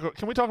 Let's talk.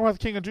 Can we talk about the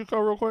King of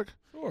JUCO real quick?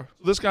 Sure.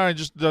 This guy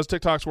just does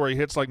TikToks where he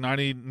hits like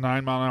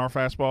 99-mile-an-hour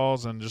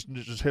fastballs and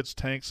just hits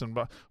tanks and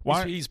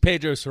why? He's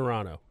Pedro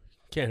Serrano.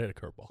 Can't hit a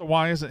curveball. So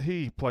why isn't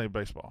he playing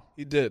baseball?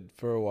 He did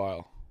for a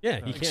while.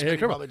 Yeah, he can't hit a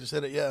curveball. Probably just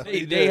hit it. Yeah,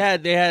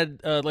 they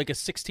had like a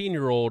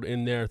 16-year-old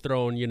in there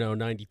throwing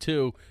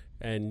 92,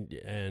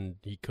 and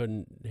he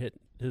couldn't hit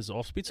his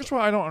off-speed. That's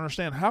why I don't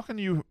understand. How can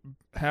you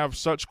have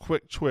such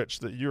quick twitch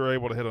that you're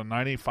able to hit a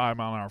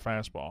 95-mile-an-hour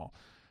fastball,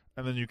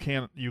 and then you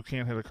can't hit a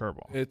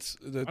curveball?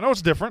 I know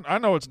it's different.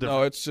 No,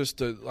 it's just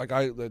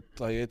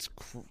it's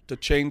to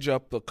change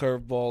up the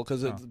curveball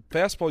because the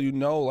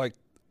fastball, like.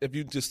 If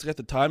you just get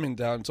the timing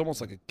down, it's almost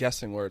like a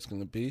guessing where it's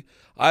going to be.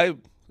 A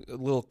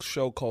little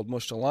show called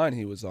Mush the Line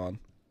he was on,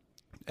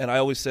 and I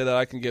always say that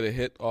I can get a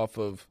hit off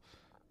of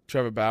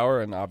Trevor Bauer,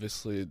 and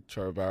obviously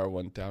Trevor Bauer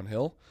went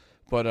downhill.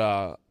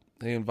 But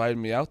they invited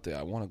me out there.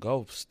 I want to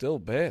go still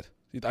bad.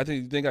 You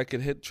think I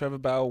could hit Trevor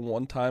Bauer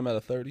one time out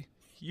of 30?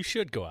 You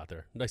should go out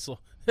there. Nice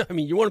little. I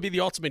mean, you want to be the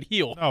ultimate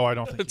heel. No, I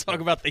don't think.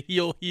 Talk about the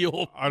heel.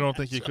 I don't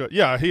think you could.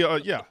 Yeah,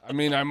 yeah. I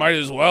mean, I might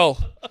as well.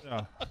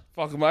 Yeah.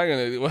 Fuck am I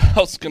gonna do? What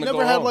else gonna go? You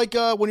never had like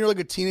when you're like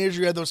a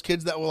teenager, you had those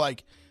kids that were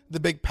like the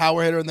big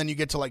power hitter, and then you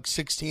get to like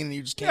 16 and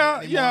you just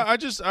can't. Yeah. I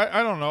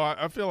don't know.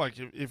 I feel like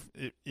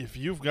if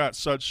you've got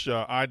such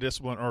eye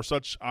discipline or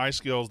such eye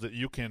skills that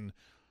you can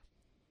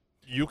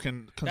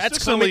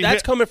consistently.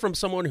 That's coming from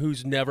someone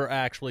who's never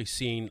actually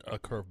seen a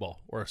curveball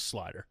or a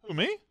slider. Who,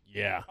 me?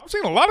 Yeah, I've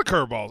seen a lot of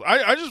curveballs.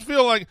 I just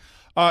feel like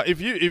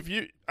if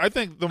you, I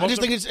think the most. I just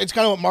think it's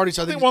kind of what Marty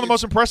said. I think one of the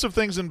most impressive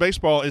things in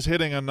baseball is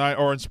hitting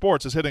or in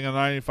sports is hitting a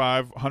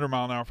 95,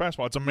 100-mile-an-hour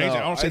fastball. It's amazing.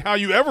 I don't see how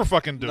you ever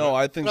fucking do it. No,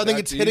 I think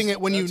it's hitting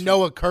it when you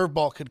know a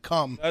curveball could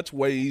come. That's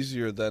way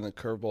easier than a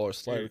curveball or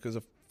slider because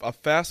a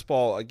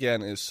fastball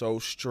again is so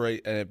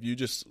straight, and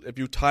if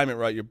you time it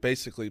right, you're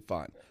basically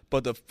fine.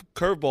 But the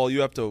curveball, you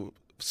have to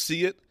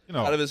see it.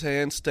 Out of his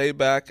hand, stay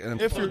back, and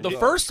the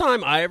first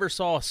time I ever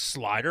saw a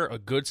slider, a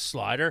good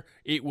slider,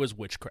 it was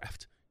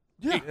witchcraft.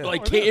 Yeah,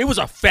 it was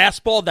a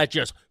fastball that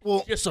just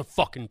a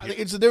fucking. I think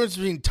it's the difference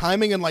between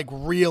timing and like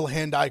real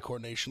hand-eye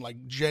coordination,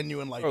 like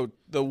genuine, like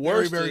the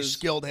worst very is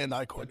skilled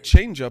hand-eye coordination.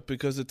 Change up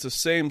because it's the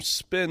same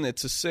spin,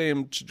 it's the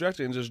same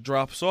trajectory, and just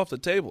drops off the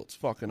table. It's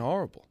fucking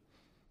horrible.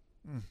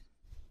 And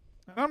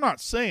I'm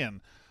not saying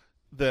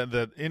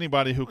that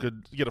anybody who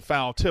could get a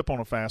foul tip on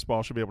a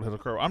fastball should be able to hit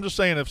a curve. I'm just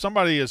saying if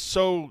somebody is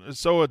so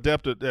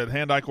adept at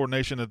hand-eye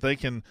coordination that they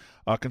can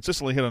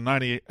consistently hit a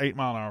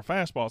 98-mile-an-hour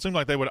fastball, it seems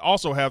like they would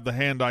also have the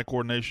hand-eye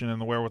coordination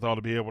and the wherewithal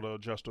to be able to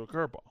adjust to a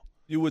curveball.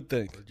 You would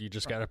think. You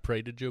just got to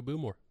pray to Joe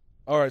Boomore.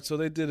 All right, so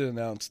they did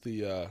announce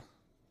the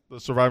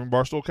Surviving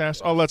Barstool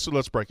cast. Oh, let's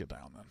break it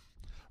down then.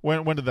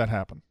 When did that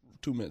happen?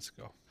 2 minutes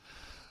ago.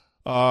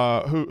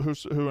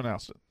 Who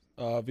announced it?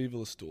 Viva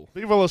La Stool.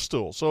 Viva La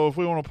Stool. So if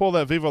we want to pull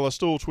that Viva La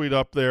Stool tweet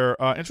up there,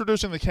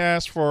 introducing the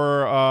cast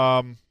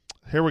for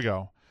here we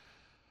go.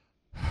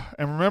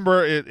 And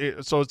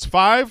remember, so it's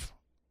 5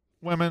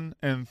 women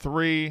and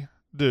 3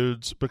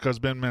 dudes because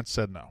Ben Mintz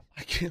said no.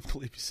 I can't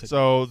believe you said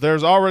so.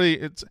 There's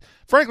already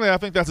frankly, I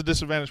think that's a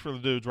disadvantage for the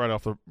dudes right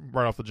off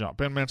the jump.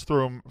 Ben Mintz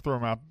threw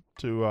him out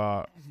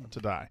to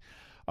die.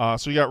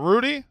 So you got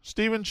Rudy,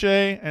 Stephen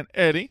Che, and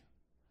Eddie.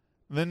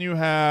 Then you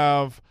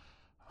have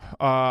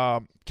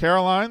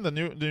Caroline, the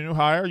new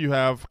hire. You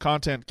have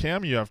Content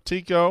Kim. You have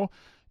Tico.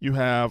 You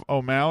have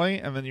O'Malley,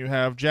 and then you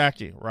have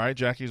Jackie, right?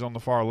 Jackie's on the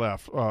far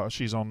left.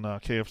 She's on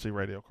KFC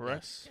Radio,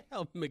 correct?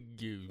 How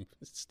McGee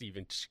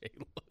Stephen Shea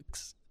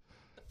looks.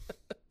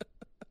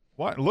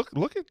 What?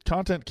 Look at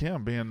Content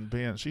Kim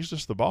being. She's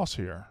just the boss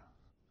here.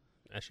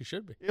 As she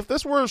should be. If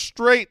this were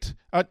straight,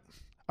 I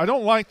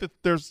don't like that.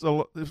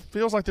 It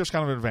feels like there's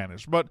kind of an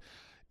advantage, but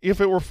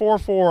if it were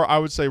 4-4, I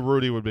would say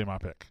Rudy would be my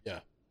pick. Yeah.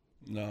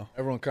 No.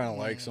 Everyone kind of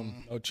likes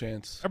him. No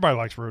chance. Everybody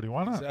likes Rudy.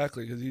 Why not?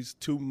 Exactly, because he's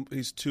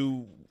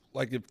too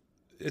like, if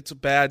it's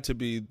bad to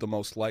be the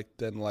most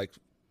liked and like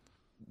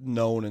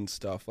known and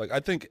stuff. Like, I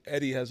think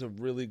Eddie has a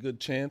really good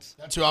chance.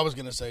 That's who I was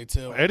gonna say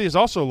too. Eddie is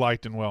also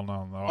liked and well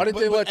known, though. Why did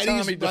they let Tommy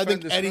I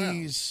defend think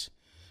his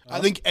I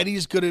think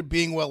Eddie's good at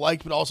being well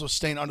liked, but also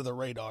staying under the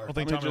radar. I don't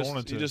think Tommy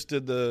wanted to. He just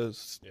did the.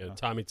 Yeah,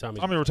 Tommy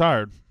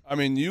retired. I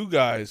mean, you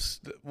guys.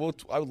 Well,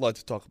 I would like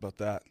to talk about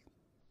that.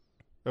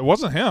 It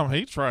wasn't him.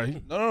 He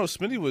tried. No.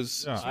 Smitty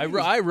was. Yeah.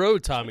 I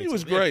rode Tommy. Smitty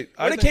was great.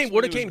 What it came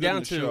was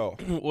down good in the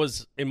to show.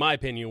 was, in my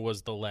opinion,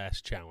 was the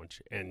last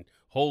challenge. And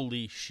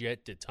holy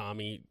shit, did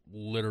Tommy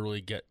literally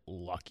get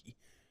lucky.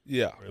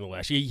 Yeah. In the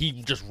last,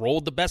 he just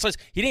rolled the best size.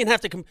 He didn't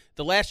have to.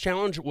 The last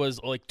challenge was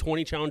like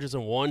 20 challenges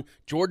in one.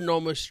 Jordan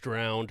almost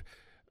drowned.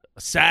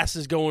 Sass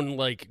is going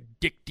like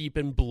dick deep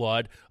in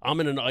blood.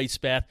 I'm in an ice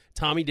bath.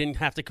 Tommy didn't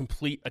have to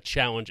complete a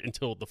challenge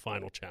until the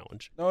final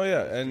challenge. Oh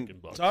yeah, and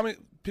Tommy,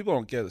 people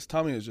don't get this.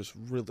 Tommy is just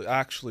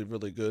actually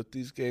really good at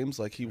these games.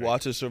 Like, he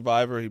watches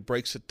Survivor, he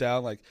breaks it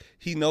down. Like,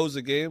 he knows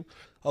the game.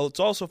 Oh, it's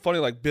also funny.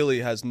 Like,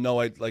 Billy has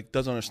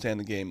doesn't understand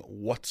the game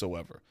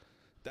whatsoever.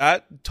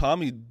 That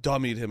Tommy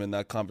dummied him in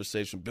that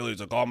conversation.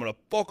 Billy's like, "Oh, I'm gonna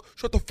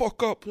shut the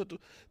fuck up."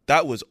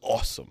 That was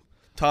awesome.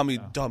 Tommy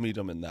dummied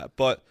him in that,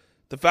 but.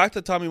 The fact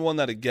that Tommy won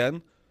that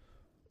again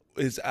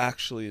is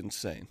actually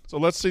insane. So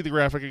let's see the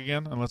graphic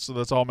again, and let's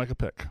all make a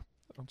pick.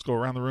 Let's go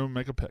around the room and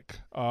make a pick.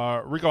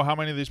 Rico, how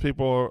many of these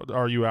people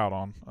are you out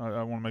on?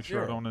 I want to make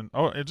sure 0.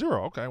 It's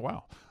 0. Okay,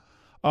 wow.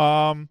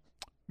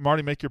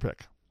 Marty, make your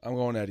pick. I'm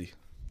going Eddie.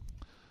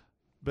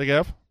 Big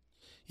F?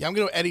 Yeah, I'm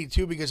going to Eddie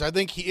too, because I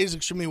think he is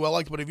extremely well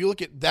liked. But if you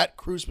look at that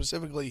crew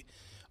specifically,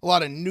 a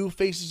lot of new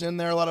faces in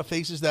there, a lot of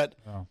faces that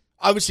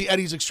obviously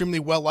Eddie's extremely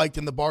well liked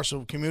in the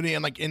Barstool community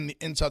and like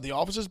inside the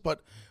offices,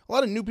 but a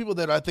lot of new people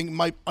that I think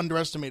might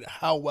underestimate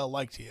how well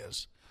liked he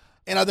is.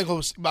 And I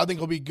think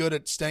he'll be good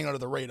at staying under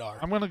the radar.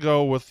 I'm going to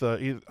go with I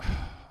think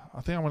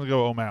I'm going to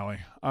go O'Malley.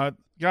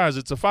 Guys,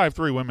 it's a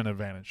 5-3 women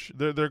advantage.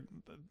 It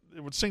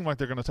would seem like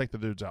they're going to take the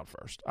dudes out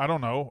first. I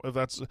don't know if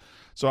that's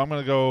so. I'm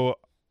just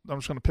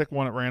going to pick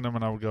one at random,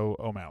 and I would go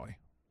O'Malley.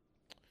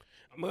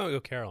 I'm going to go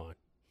Caroline.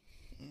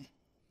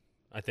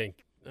 I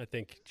think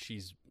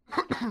she's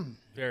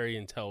very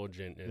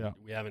intelligent, and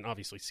we haven't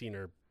obviously seen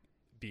her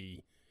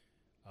be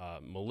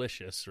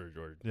malicious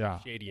or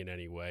shady in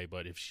any way.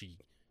 But if she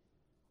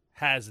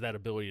has that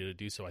ability to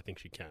do so, I think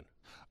she can.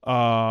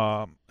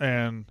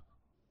 And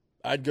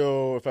I'd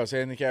go, if I was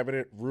handicapping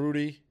it,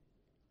 Rudy,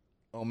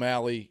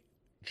 O'Malley,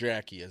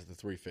 Jackie as the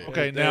 3 favorites.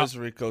 Okay, now there's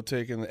Rico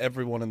taking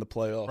everyone in the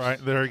playoffs.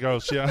 Right there he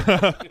goes.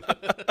 Yeah,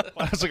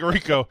 classic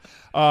Rico.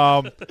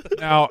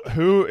 Now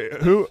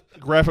who?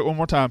 Graph it one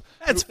more time.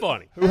 That's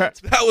funny.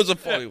 That was a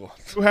funny one.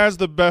 Who has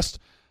the best?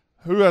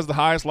 Who has the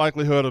highest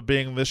likelihood of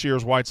being this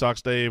year's White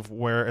Sox Dave,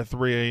 where at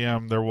 3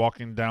 a.m. they're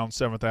walking down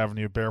 7th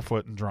Avenue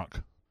barefoot and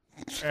drunk?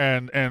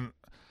 And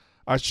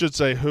I should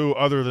say, who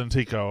other than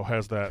Tico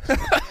has that?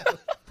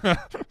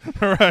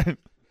 Right.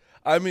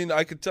 I mean,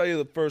 I could tell you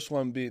the first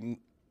one being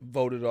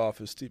voted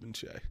off is Stephen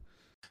Shea.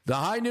 The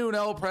High Noon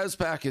El Prez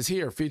Pack is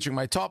here, featuring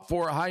my top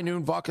 4 High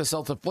Noon Vodka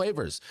Seltzer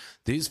flavors.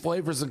 These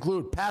flavors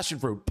include passion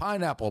fruit,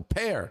 pineapple,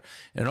 pear,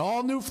 and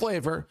all new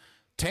flavor,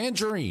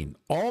 tangerine,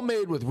 all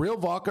made with real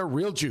vodka,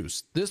 real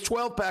juice. This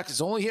 12-pack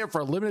is only here for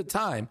a limited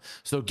time,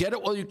 so get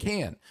it while you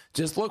can.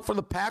 Just look for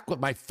the pack with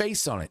my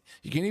face on it.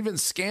 You can even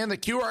scan the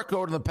QR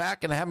code in the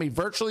pack and have me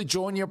virtually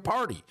join your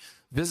party.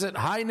 Visit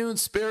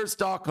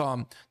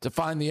highnoonspirits.com to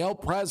find the El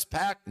Prez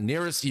Pack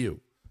nearest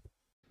you.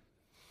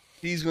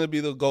 He's going to be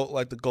the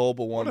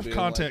gullible one. What if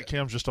Content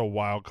Kim's just a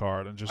wild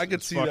card and just I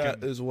could see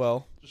that as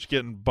well. Just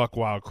getting buck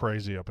wild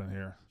crazy up in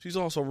here. She's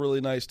also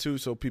really nice too,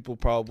 so people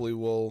probably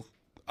will.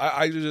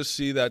 I just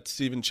see that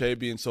Stephen Shea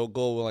being so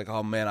gullible, like,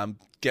 oh man, I'm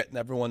getting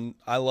everyone.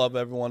 I love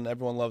everyone.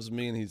 Everyone loves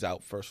me, and he's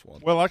out first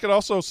one. Well, I could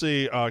also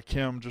see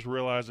Kim just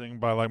realizing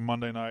by like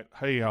Monday night,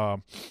 hey, I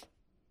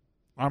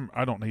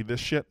don't need this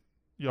shit.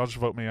 Y'all just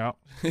vote me out.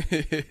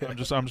 I'm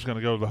just going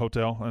to go to the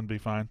hotel and be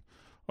fine.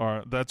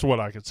 Or that's what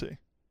I could see.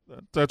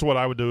 That's what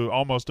I would do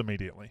almost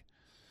immediately.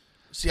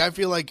 See, I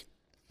feel like,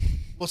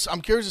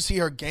 I'm curious to see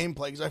her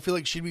gameplay, because I feel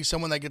like she'd be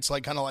someone that gets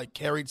like kind of like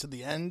carried to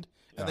the end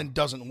and then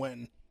doesn't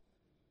win.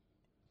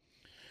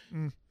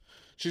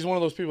 She's one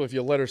of those people, if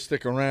you let her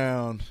stick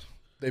around,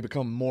 they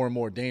become more and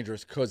more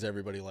dangerous because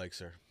everybody likes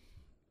her.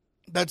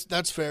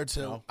 That's fair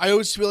too. No. I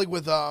always feel like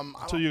with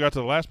until you got to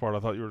the last part, I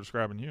thought you were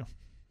describing you.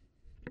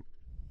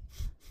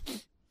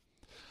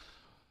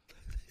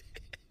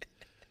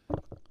 That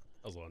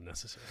was a little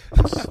necessary.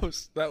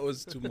 that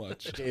was too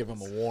much. Gave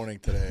him a warning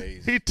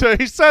today.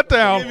 He sat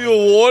down. Give you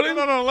a warning?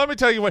 No. Let me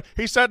tell you what.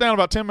 He sat down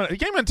about 10 minutes. He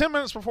came in 10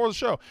 minutes before the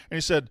show, and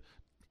he said,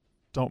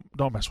 "Don't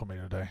mess with me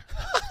today."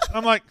 And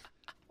I'm like,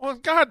 "Well,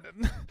 God,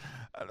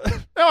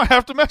 now I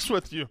have to mess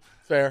with you."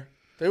 Fair.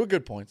 They were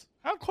good points.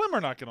 How'd Clemmer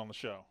not get on the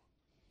show?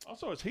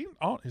 Also, is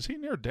he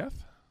near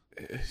death?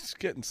 He's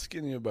getting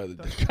skinnier by the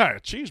day. That guy a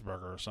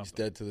cheeseburger or something. He's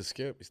dead to the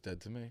skip. He's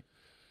dead to me.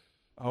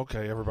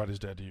 Okay, everybody's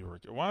dead to you,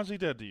 Ricky. Why is he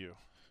dead to you?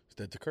 He's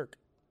dead to Kirk.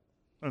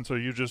 And so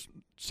you just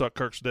suck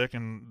Kirk's dick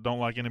and don't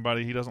like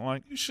anybody he doesn't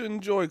like? You should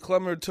enjoy.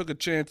 Clemmer took a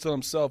chance on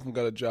himself and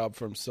got a job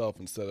for himself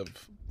instead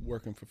of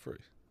working for free.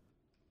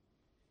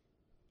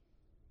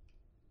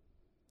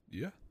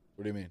 Yeah.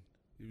 What do you mean?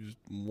 He was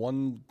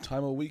one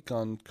time a week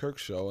on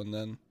Kirk's show, and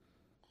then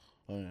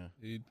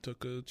he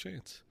took a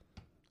chance.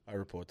 I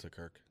report to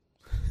Kirk.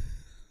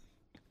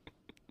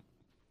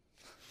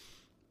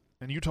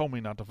 And you told me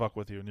not to fuck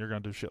with you, and you're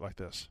going to do shit like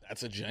this.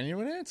 That's a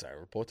genuine answer. I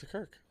report to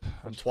Kirk.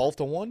 From 12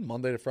 to 1,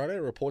 Monday to Friday, I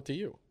report to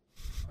you.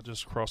 I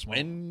just crossed my...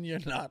 When you're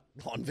not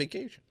on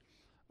vacation.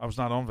 I was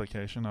not on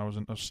vacation. I was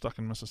stuck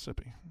in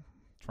Mississippi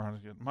trying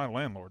to get... My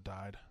landlord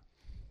died.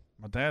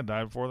 My dad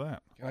died before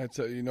that. Can I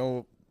tell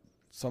you,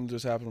 something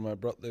just happened to my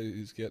brother.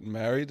 He's getting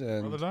married,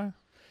 and... Brother died?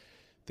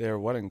 Their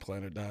wedding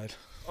planner died.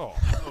 Oh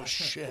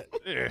shit.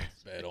 Yeah.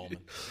 Bad omen.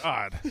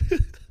 God. You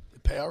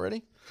pay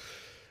already?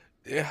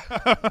 Yeah.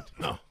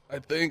 No. I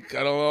think,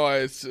 I don't know,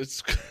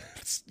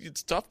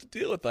 it's tough to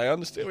deal with. I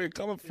understand where you're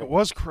coming from. It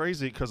was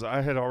crazy because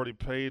I had already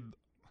paid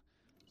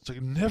a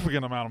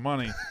significant amount of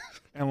money,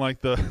 and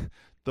like the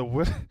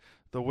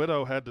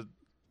widow had to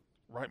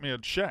write me a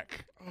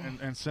check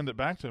and send it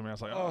back to me. I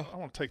was like, I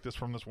want to take this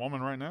from this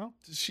woman right now.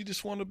 Does she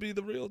just want to be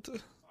the realtor?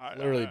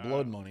 Literally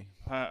blood money.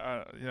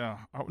 Yeah.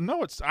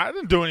 No, I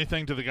didn't do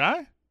anything to the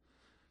guy.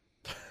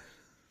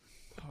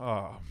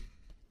 All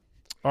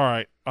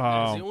right.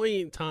 It's the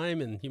only time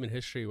in human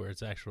history where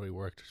it's actually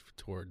worked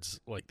towards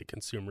like the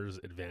consumer's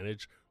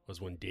advantage was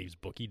when Dave's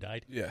bookie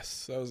died.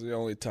 Yes, that was the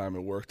only time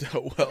it worked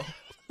out well.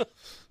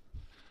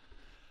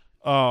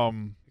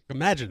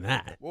 Imagine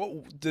that.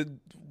 Well, did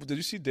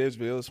you see Dave's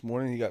video this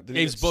morning?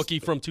 Dave's bookie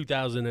from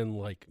 2000 and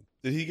like.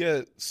 Did he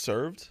get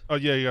served? Oh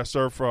yeah, he got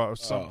served for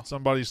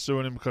somebody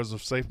suing him because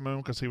of Safe Moon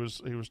because he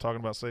was talking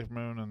about Safe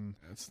Moon and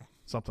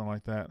something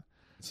like that.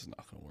 This is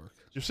not going to work.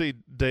 Did you see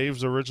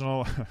Dave's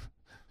original?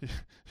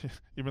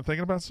 You been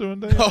thinking about suing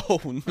Dave? No.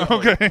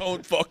 Okay.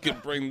 Don't fucking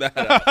bring that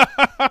up.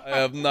 I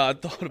have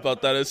not thought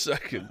about that a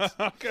second.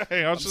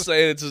 Okay. I'm just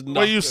saying it's just not.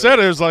 Well, you said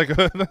it was like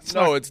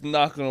it's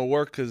not going to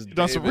work because you've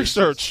done some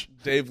research.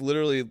 Dave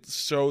literally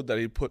showed that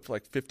he put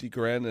like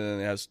 $50,000 in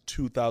and it has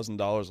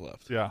 $2,000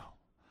 left. Yeah.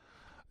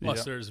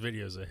 Plus, there's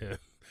videos of him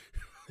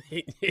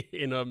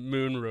in a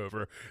moon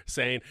rover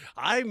saying,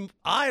 I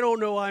don't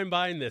know why I'm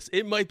buying this.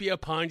 It might be a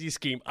Ponzi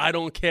scheme. I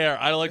don't care.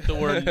 I like the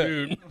word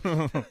moon.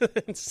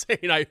 And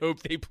saying, I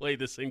hope they play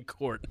this in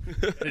court.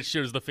 And it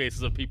shows the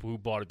faces of people who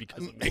bought it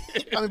because of me.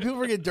 I mean, people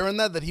forget during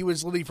that he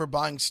was literally for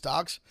buying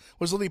stocks,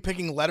 was literally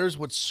picking letters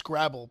with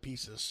Scrabble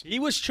pieces. He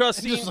was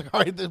trusting. He was like,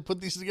 all right, then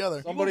put these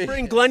together. Somebody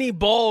bring Glenny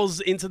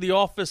Balls into the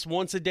office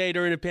once a day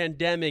during a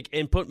pandemic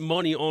and put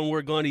money on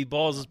where Glenny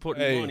Balls is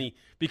putting money.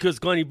 Because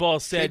Glenny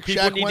Balls said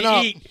people need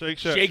to eat.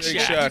 Shake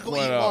Shack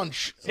went up.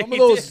 Lunch.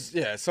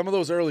 Some of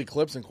those early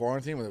clips in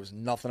quarantine where there was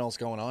nothing else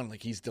going on,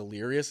 like he's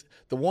delirious.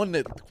 The one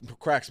that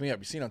cracks me up,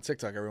 you see it on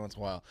TikTok every once in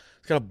a while.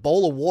 He's got a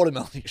bowl of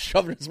watermelon. He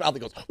shoves it in his mouth. He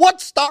goes,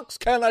 "What stocks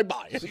can I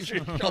buy?" And he's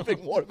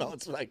shoving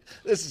watermelons. Like,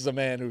 this is a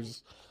man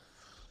who's.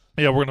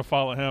 Yeah, we're gonna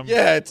follow him.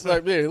 Yeah, it's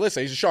like,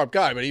 listen, he's a sharp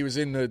guy, but he was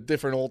in a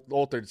different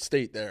altered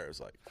state there. It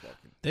was like,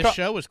 this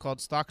show was called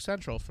Stock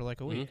Central for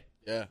like a week.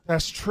 Yeah,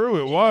 that's true.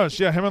 It was.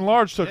 Yeah, him and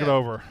Large took it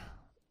over.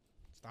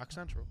 Stock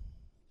Central.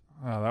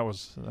 Oh, that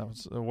was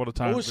what a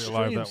time it was to be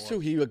alive that was.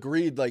 Too. He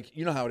agreed, like,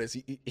 you know how it is.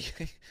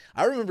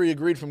 I remember he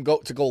agreed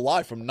to go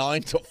live from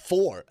 9 to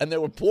 4, and there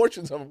were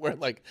portions of it where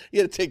like he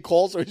had to take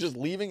calls, or he's just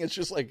leaving. It's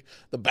just like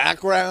the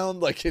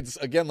background, like it's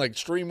again like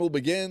stream will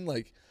begin.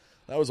 Like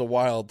that was a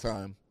wild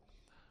time.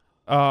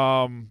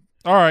 All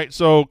right,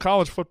 so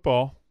college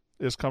football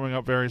is coming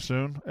up very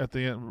soon. At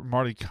the end,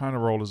 Marty kind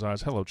of rolled his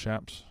eyes. Hello,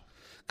 chaps.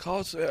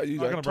 College,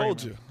 I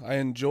told you, I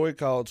enjoy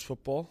college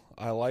football.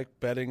 I like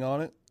betting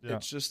on it. Yeah.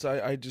 It's just,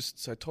 I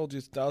told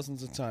you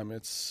thousands of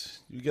times.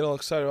 You get all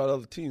excited about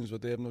other teams,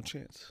 but they have no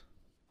chance.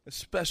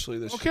 Especially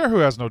this. I don't care who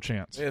has no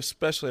chance. They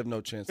especially have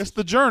no chance. It's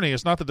the journey.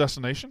 It's not the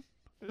destination.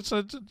 It's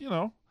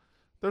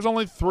there's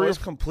only three. It's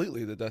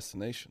completely the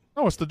destination.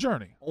 No, it's the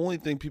journey. Only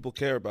thing people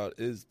care about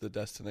is the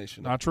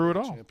destination. Not true at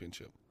all.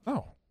 Championship.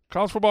 No.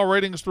 College football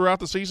ratings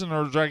throughout the season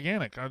are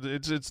gigantic.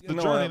 It's the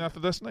journey, not the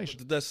destination.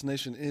 The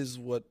destination is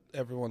what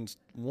everyone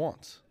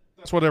wants.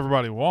 That's what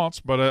everybody wants,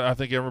 but I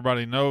think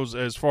everybody knows.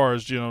 As far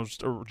as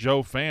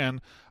Joe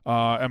fan,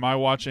 am I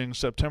watching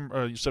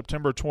September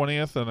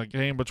 20th and a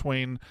game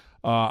between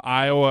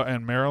Iowa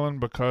and Maryland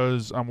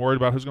because I'm worried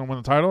about who's going to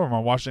win the title, or am I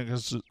watching it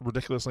because it's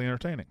ridiculously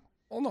entertaining?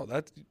 Oh no,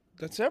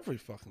 that's every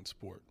fucking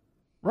sport.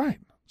 Right.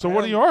 So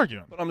what are you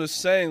arguing? But I'm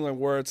just saying, like,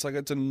 where it's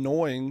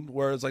annoying.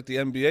 Whereas like the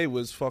NBA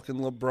was fucking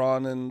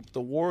LeBron and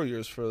the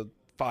Warriors for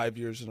 5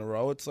 years in a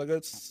row. It's like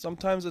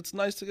sometimes it's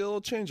nice to get a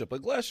little change up.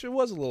 Like last year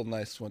was a little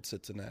nice when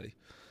Cincinnati,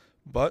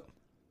 but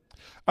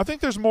I think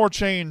there's more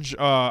change.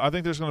 I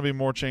think there's going to be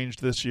more change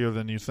this year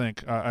than you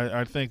think.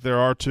 I think there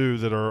are two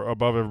that are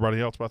above everybody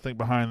else, but I think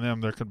behind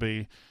them there could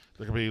be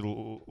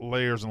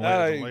layers and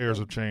layers and layers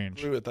of change.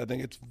 I agree with. I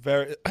think it's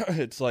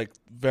it's like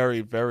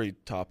very, very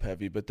top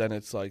heavy, but then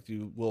it's like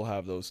you will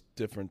have those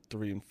different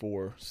 3 and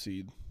 4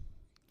 seed.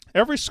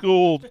 Every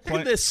school. Look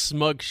at this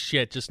smug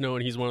shit, just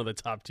knowing he's one of the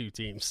top 2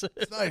 teams.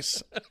 It's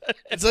nice.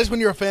 It's nice when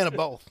you're a fan of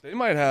both. They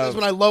might have.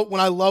 When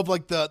I love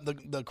like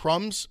the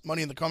crumbs,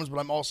 money in the crumbs, but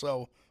I'm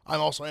also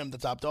the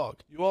top dog.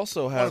 You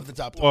also have one of the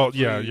top dogs. Well,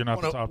 yeah, you're not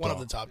the top dog. One of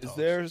the top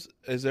dogs.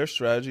 Is there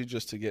strategy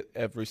just to get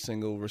every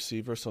single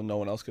receiver so no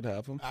one else could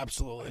have them?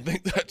 Absolutely. I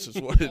think that's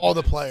just what it all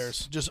the is.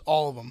 players, just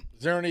all of them.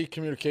 Is there any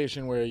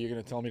communication where you're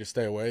going to tell me to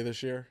stay away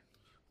this year?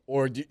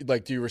 Or do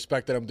you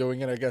respect that I'm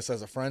doing it, I guess,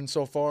 as a friend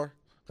so far?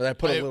 Because I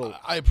put a little...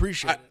 I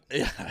appreciate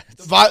it. Yeah.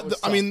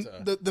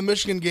 The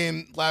Michigan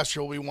game last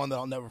year will be one that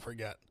I'll never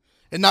forget.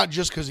 And not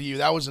just because of you.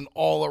 That was an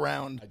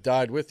all-around... I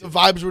died with you. The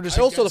vibes were just...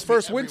 Also, the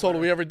first win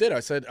total we ever did, I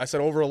said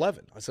over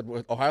 11. I said,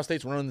 Ohio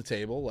State's running the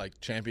table,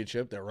 like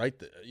championship. They're right,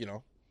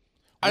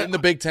 in the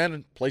Big Ten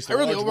and placed a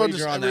large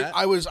wager on that.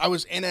 I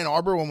was in Ann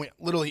Arbor when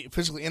we...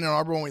 physically in Ann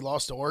Arbor when we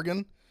lost to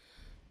Oregon.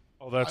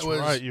 Oh, that's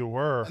right, you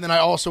were. And then I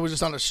also was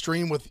just on a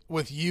stream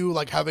with you,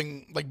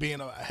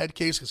 being a head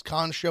case because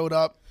Khan showed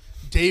up.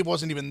 Dave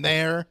wasn't even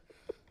there.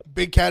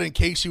 Big Cat and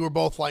Casey were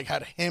both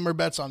had hammer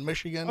bets on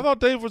Michigan. I thought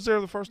Dave was there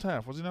the first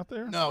half. Was he not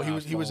there? No,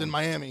 he was in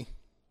Miami.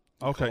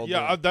 Okay,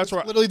 yeah, that's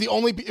right. Literally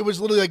it was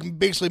literally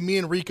basically me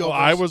and Rico.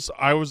 Well,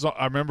 I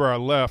remember I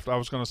left. I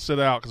was going to sit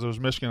out because it was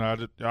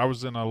Michigan. I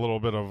was in a little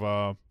bit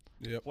of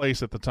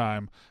place at the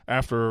time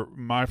after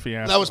my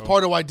fiasco. That was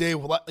part of why Dave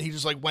he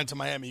just went to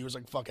Miami. He was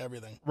like, fuck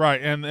everything.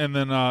 Right, and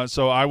then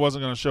so I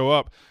wasn't going to show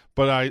up,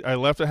 but I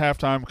left at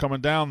halftime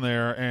coming down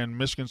there, and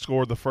Michigan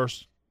scored the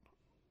first.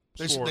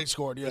 They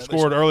scored. Yeah, they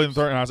scored early in the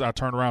third, and I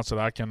turned around and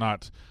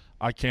said,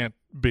 I can't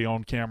be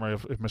on camera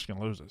if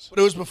Michigan loses. But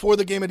it was before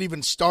the game had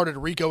even started.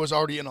 Rico was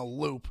already in a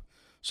loop,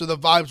 so the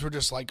vibes were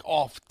just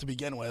off to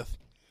begin with,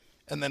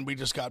 and then we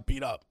just got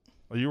beat up.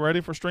 Are you ready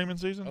for streaming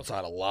season? I also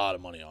had a lot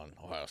of money on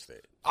Ohio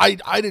State.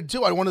 I did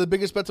too. I won the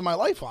biggest bets of my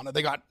life on it.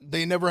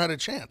 They never had a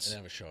chance. They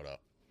never showed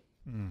up.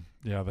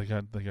 Yeah, they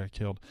got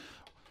killed.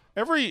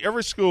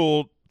 Every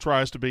school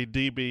tries to be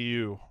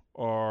DBU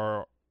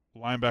or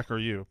linebacker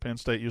U. Penn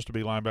State used to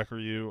be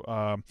linebacker U.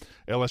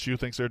 LSU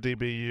thinks they're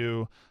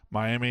DBU.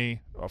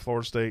 Miami,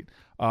 Florida State.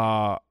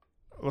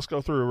 Let's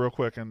go through real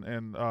quick. And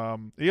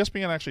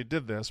ESPN actually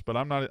did this, but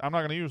I'm not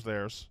going to use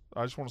theirs.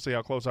 I just want to see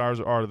how close ours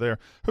are to there.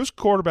 Who's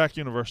quarterback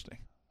university?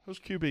 Who's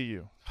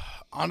QBU?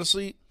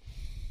 Honestly,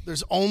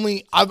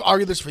 I've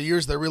argued this for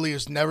years. There really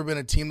has never been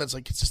a team that's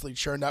consistently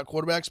churned out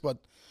quarterbacks, but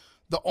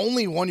the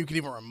only one you could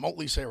even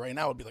remotely say right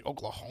now would be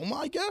Oklahoma,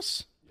 I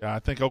guess. Yeah, I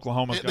think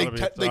Oklahoma's got to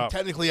be at the They top.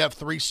 technically have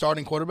 3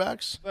 starting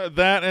quarterbacks.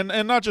 That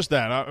and not just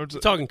that.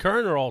 Talking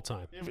current or all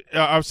time?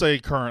 I would say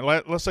current.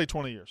 Let's say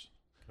 20 years.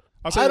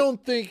 I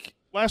don't think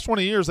last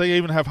 20 years they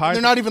even have high.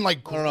 They're not even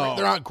great.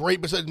 They're not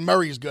great. But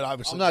Murray's good,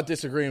 obviously. I'm not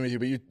disagreeing with you,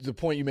 but the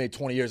point you made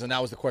 20 years, and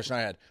that was the question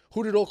I had.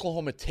 Who did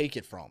Oklahoma take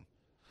it from?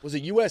 Was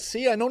it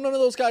USC? I know none of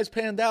those guys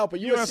panned out, but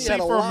USC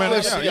had a for a lot.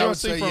 minute. Yeah,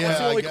 USC for a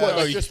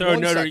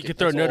minute. You could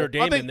throw Notre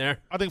Dame in there.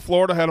 I think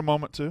Florida had a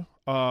moment too.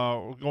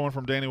 Going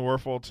from Danny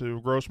Werfel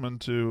to Grossman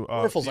to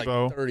Werfel's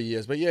Tebow. 30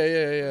 years, but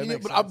yeah.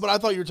 But I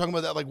thought you were talking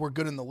about that we're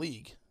good in the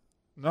league.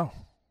 No,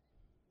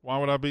 why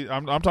would I be?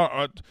 I'm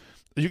talking.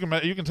 You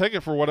can take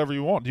it for whatever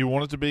you want. Do you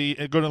want it to be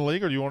good in the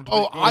league, or do you want it to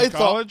be good in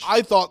college?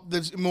 I thought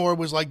this more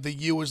was the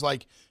U was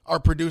are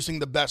producing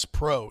the best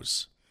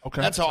pros. Okay,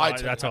 that's how I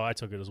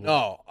took it as well.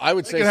 No, I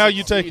would say how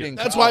you take it.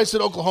 That's why I said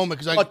Oklahoma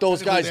because but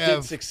those guys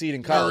did succeed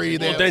in college.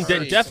 Well, then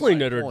definitely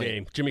Notre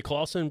Dame. Jimmy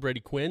Clausen,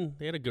 Brady Quinn,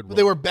 they had a good run. But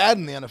they were bad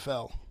in the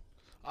NFL.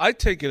 I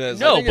take it as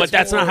but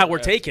that's not how we're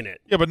taking it.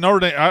 Yeah, but Notre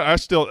Dame,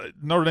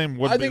 Notre Dame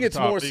would. I think it's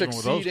more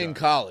succeed in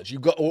college. You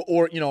go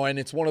or and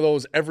it's one of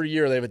those every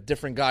year they have a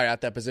different guy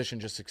at that position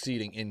just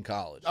succeeding in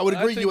college. I would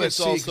agree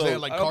USC because they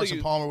had Carson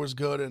Palmer was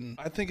good and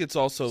I think it's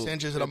also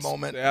Sanchez at a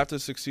moment. They have to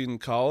succeed in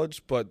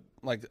college, but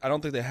I don't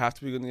think they have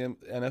to be good in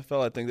the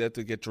NFL. I think they have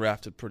to get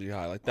drafted pretty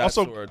high. That's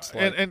also, where it's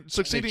and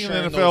succeeding in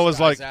the NFL is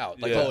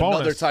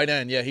another tight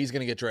end. Yeah, he's going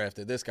to get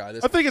drafted. This guy.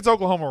 I think it's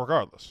Oklahoma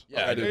regardless.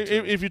 Yeah, I do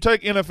too. If you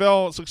take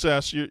NFL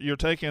success, you're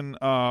taking.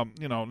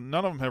 None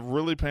of them have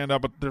really panned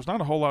out, but there's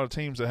not a whole lot of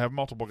teams that have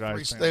multiple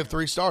guys. They have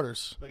 3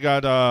 starters. They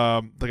got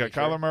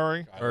Kyler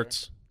Murray,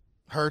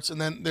 Hurts,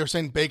 and then they're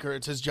saying Baker.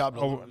 It's his job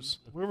to lose.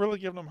 We're really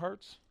giving them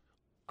Hurts.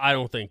 I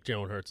don't think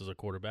Jalen Hurts is a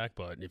quarterback,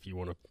 but if you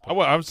want to,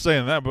 I was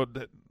saying that, but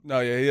no,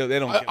 yeah, they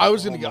don't. I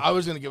was going to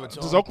give it to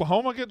him. Does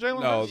Oklahoma get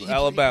Jalen Hurts? No,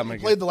 Alabama. He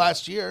played the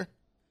last year.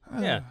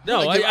 Yeah,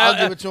 no, I'll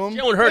give it to him.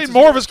 Jalen Hurts played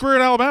more of his career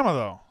in Alabama,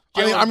 though.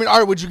 I mean, all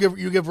right. Would you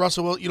give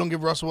Russell Wilson? You don't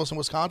give Russell Wilson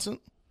Wisconsin?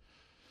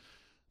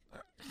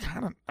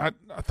 I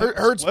think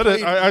Hurts split it.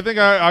 played- I think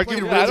I played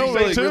give really, NC State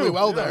really, too. really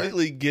well I there.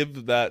 completely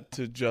give that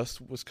to just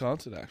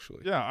Wisconsin,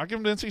 actually. Yeah, I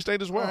give them to NC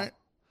State as well.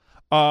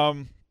 All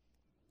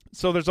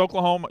So there's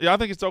Oklahoma. Yeah, I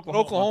think it's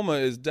Oklahoma. Oklahoma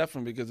is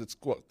different because it's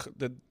what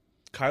did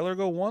Kyler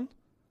go 1?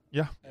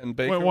 Yeah, and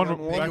Baker went went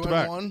 1 back to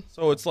back.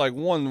 So it's like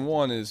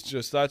 1-1 is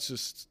just you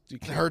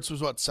And can't. Hurts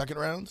was what, second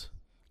round?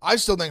 I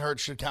still think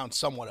Hurts should count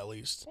somewhat at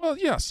least. Well,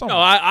 yeah, somewhat.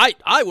 No,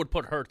 I would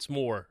put Hurts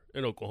more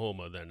in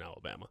Oklahoma than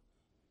Alabama.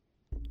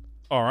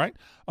 All right.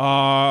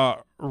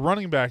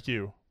 Running back,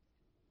 you.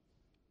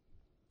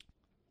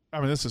 I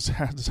mean, this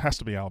has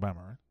to be Alabama,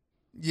 right?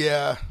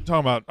 Yeah. You're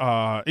talking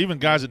about even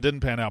guys that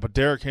didn't pan out, but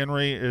Derrick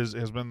Henry has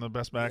been the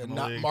best back in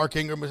the league. Mark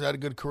Ingram has had a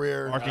good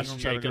career. Mark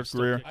Ingram's had a good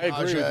career. I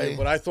agree with Najee. you,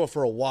 but I thought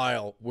for a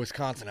while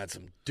Wisconsin had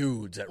some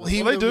dudes at Well,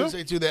 he Well, they do.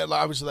 They do that.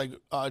 Obviously,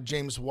 like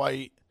James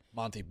White,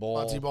 Monty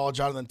Ball.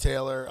 Jonathan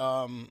Taylor,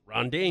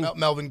 Ron Dane.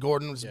 Melvin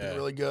Gordon was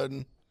really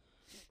good.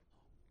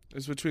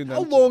 It's between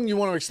How them. long you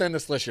want to extend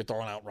this list? You're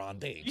throwing out Ron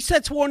Dane. You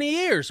said 20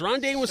 years. Ron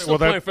Dane was still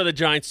playing for the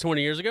Giants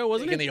 20 years ago,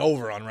 wasn't Taking he? the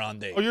over on Ron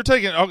Dane. Oh, you're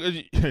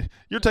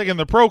taking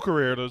the pro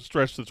career to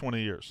stretch to 20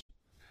 years.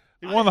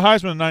 He won the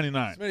Heisman in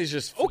 '99. Smitty's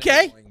just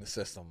Okay. finagling the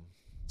system.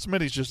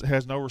 Smitty's just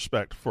has no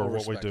respect for No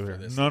what we respect do for here.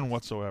 this. None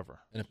whatsoever.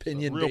 An A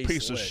opinion-based real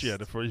piece list. of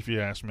shit, if you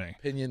ask me.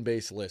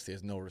 Opinion-based list. He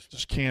has no respect.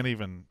 Just can't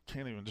even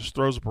just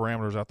throws the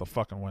parameters out the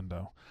fucking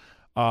window.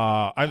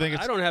 I think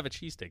it's. I don't have a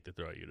cheesesteak to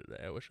throw at you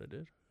today. I wish I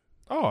did.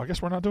 Oh, I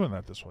guess we're not doing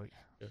that this week.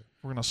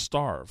 We're gonna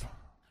starve.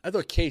 I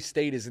thought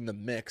K-State is in the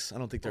mix. I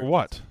don't think they're For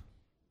what?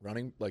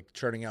 running, like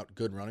churning out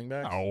good running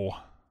backs. No,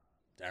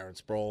 Darren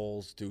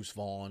Sproles, Deuce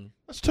Vaughn.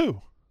 that's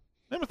two.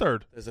 Name a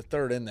third. There's a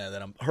third in there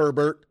that I'm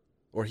Herbert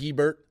or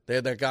Hebert. They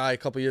had that guy a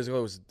couple years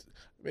ago.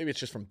 Maybe it's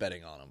just from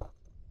betting on him.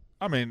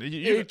 I mean,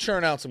 You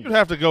churn out some. You'd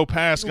have to go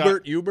past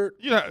Hubert.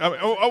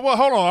 well,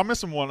 hold on. I'm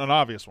missing one, an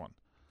obvious one.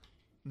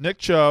 Nick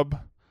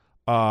Chubb,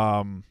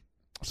 Sony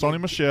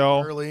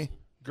Michel,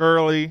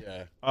 Gurley.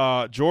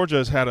 Yeah. Georgia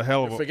has had a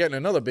hell of You're a. forgetting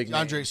another big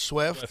name. DeAndre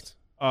Swift.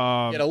 He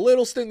had a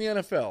little stint in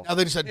the NFL. Now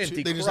they just had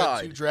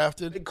two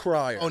drafted. Big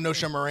crier. Oh, no,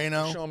 Sean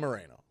Moreno. Sean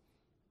Moreno.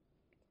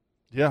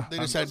 Yeah, They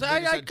just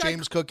had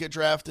James Cook get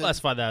drafted.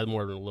 Classify that as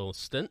more than a little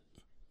stint.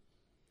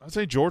 I'd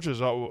say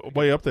Georgia's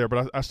way up there,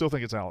 but I still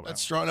think it's Alabama.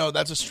 That's strong. No,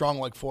 that's a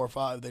strong 4 or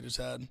 5 they just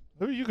had.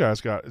 Who you guys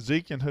got?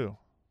 Zeke and who?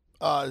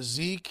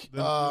 Zeke.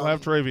 Then we'll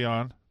have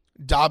Travion.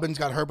 Dobbins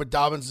got hurt, but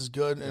Dobbins is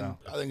good, and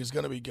I think he's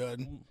going to be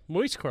good.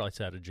 Maurice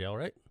Carlite's out of jail,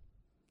 right?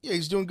 Yeah,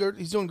 he's doing good.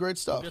 He's doing great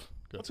stuff. Good.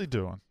 What's he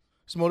doing?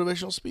 He's a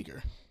motivational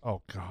speaker.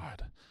 Oh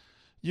God,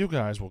 you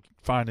guys will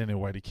find any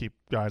way to keep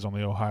guys on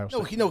the Ohio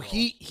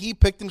State. He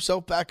picked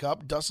himself back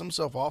up, dusted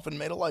himself off, and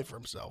made a life for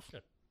himself.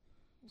 Good.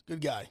 He's a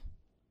good guy.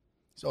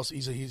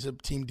 He's a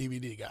Team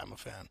DVD guy. I'm a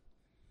fan.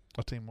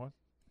 A team what?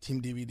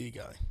 Team DVD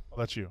guy. Oh,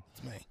 that's you.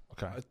 It's me.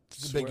 Okay.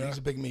 He's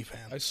a big me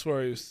fan. I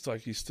swear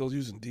he's still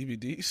using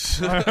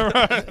DVDs. I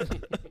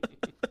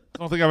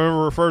don't think I've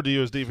ever referred to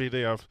you as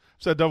DVD. I've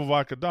said Double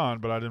Vodka Don,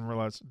 but I didn't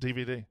realize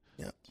DVD.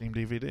 Yeah. Team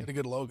DVD. Got a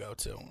good logo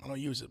too. I don't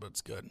use it, but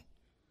it's good.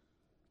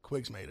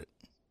 Quiggs made it.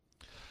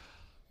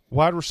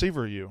 Wide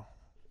receiver, you.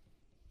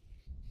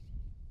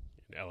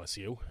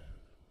 LSU.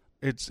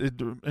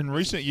 In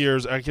recent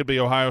years, it could be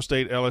Ohio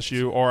State,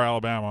 LSU, or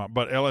Alabama,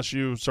 but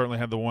LSU certainly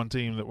had the one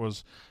team that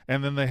was,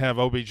 and then they have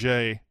OBJ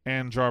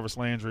and Jarvis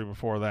Landry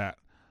before that.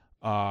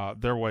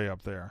 They're way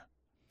up there.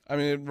 I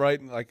mean,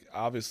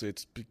 obviously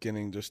it's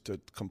beginning just to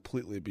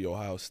completely be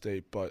Ohio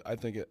State, but I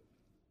think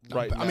now.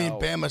 I mean,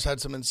 Bama's had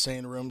some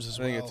insane rooms as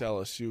well. I think it's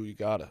LSU. You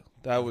gotta.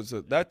 What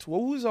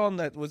was on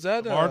that? Was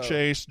that Jamar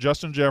Chase,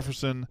 Justin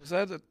Jefferson? Was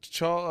that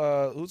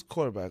who's the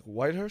quarterback?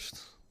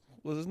 Whitehurst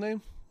was his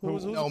name?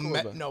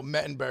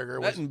 Mettenberger.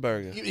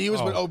 Mettenberger. He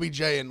was with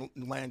OBJ and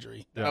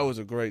Landry. That was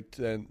a great.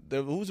 And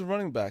who was the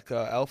running back?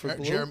 Alfred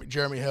Blue?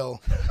 Jeremy Hill.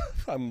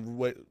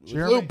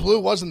 Blue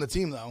wasn't the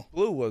team though.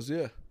 Blue was,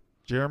 yeah.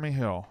 Jeremy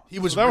Hill. He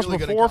was. That really was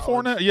good before in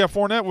college. Fournette. Yeah,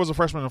 Fournette was a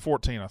freshman in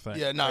 2014, I think.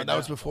 Yeah, no, that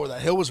was before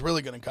that. Hill was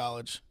really good in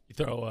college. You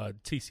throw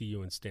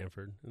TCU and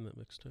Stanford in that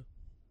mix too.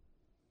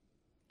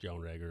 Joan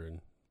Rager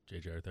and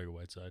J.J.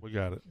 Arthur-Whiteside. We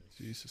got it.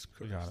 Jesus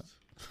Christ. We got it.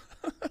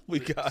 We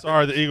got it.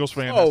 Sorry, the Eagles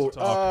fan. has to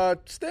talk.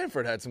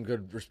 Stanford had some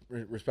good,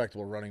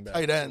 respectable running backs.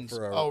 Tight ends.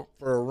 For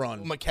a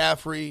run.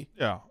 McCaffrey.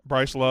 Yeah,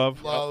 Bryce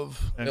Love.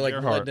 And They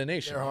Gerhart. led the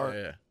nation. Gerhart.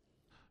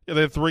 Yeah,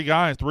 they had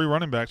three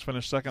running backs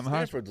finished second in the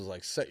Heisman. Stanford was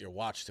like set your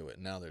watch to it.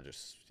 Now they're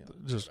just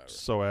Just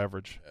so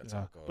average. That's Yeah.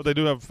 how it goes. But they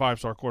do have a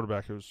 5-star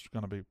quarterback who's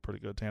going to be pretty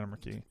good, Tanner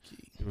McKee.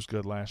 He was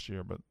good last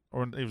year,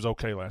 or he was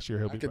okay last year.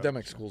 He'll be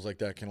academic schools like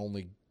that can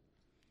only.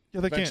 Yeah,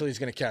 they eventually can't. he's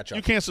going to catch up.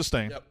 You can't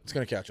sustain. Yep, it's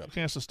going to catch up. You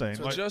can't sustain.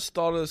 So just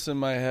thought of this in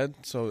my head.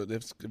 So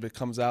if it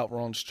comes out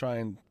wrong, just try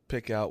and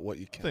pick out what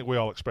you I can. think we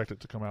all expect it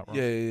to come out wrong.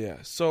 Yeah.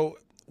 So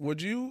would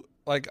you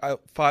like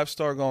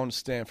 5-star going to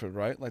Stanford,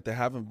 right? Like they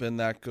haven't been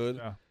that good.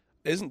 Yeah.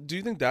 Do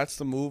you think that's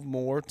the move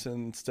more to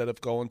instead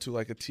of going to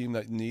like a team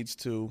that needs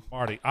to?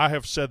 Marty, I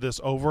have said this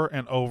over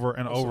and over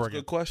and over That's a again.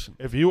 good question.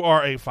 If you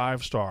are a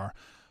 5-star,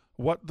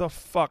 what the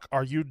fuck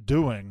are you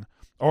doing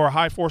or a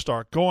high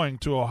 4-star going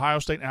to Ohio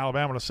State and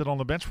Alabama to sit on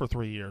the bench for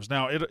 3 years.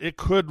 Now, it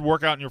could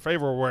work out in your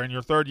favor where in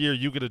your third year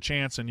you get a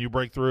chance and you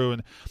break through.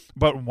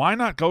 But why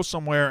not go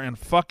somewhere and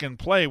fucking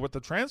play? With the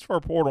transfer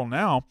portal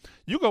now,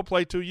 you go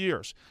play 2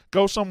 years.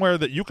 Go somewhere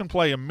that you can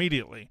play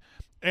immediately.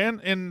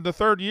 And in the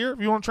third year, if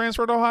you want to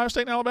transfer to Ohio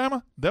State and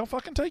Alabama, they'll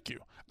fucking take you.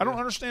 I don't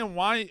understand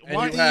why.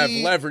 And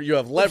you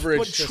have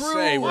leverage to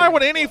say. Why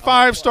would any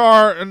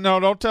 5-star? No,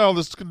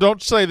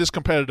 don't say this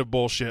competitive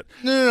bullshit.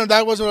 No,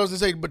 that wasn't what I was going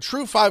to say. But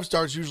true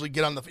 5-stars usually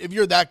get on the. If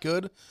you're that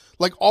good,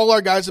 like all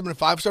our guys have been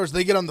 5-stars,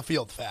 they get on the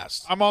field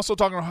fast. I'm also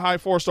talking high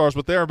 4-stars,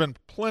 but there have been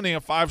plenty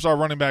of 5-star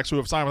running backs who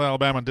have signed with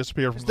Alabama and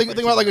disappeared from. Think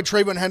about like a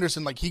Trayvon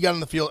Henderson, like he got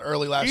on the field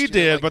early last year. He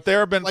did, like, but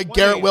there have been like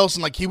Garrett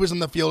Wilson, like he was in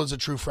the field as a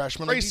true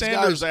freshman. Trey like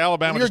Sanders,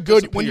 Alabama. When you're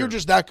good, when you're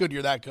just that good,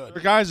 you're that good. There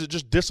are guys that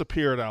just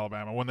disappear at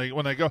Alabama when they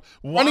go.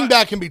 Running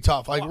back can be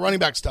tough. Like running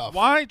back's tough.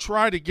 Why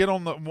try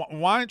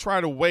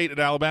to wait at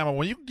Alabama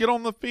when you can get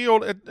on the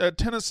field at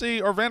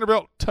Tennessee or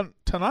Vanderbilt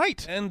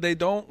tonight? And they're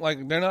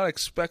not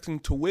expecting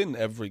to win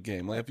every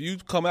game. Like if you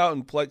come out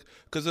and play,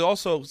 because they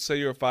also say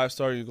you're a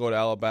 5-star, you go to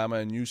Alabama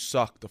and you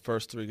suck the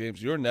first 3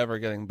 games, you're never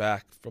getting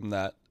back from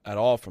that at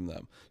all from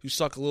them. You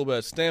suck a little bit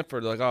at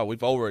Stanford, like, oh,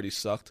 we've already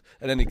sucked,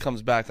 and then he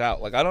comes back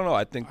out. Like, I don't know.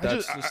 I think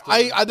that's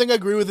I think I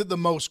agree with it the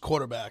most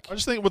quarterback. I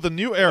just think with the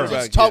new era,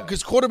 it's tough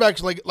because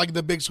quarterbacks like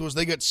the big schools,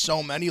 they get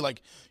so many.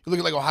 Like you look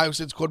at like Ohio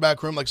State's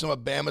quarterback room, like some of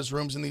Bama's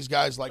rooms, and these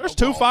guys like there's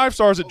 2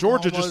 5-stars at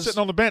Georgia just sitting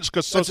on the bench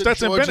because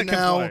Stetson Bennett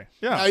can play.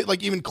 Yeah,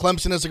 like even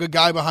Clemson has like a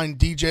guy behind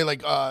DJ.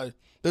 Like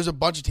there's a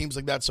bunch of teams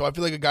like that. So I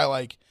feel like a guy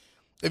like.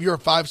 If you're a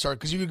 5-star,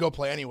 because you could go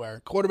play anywhere.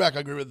 Quarterback,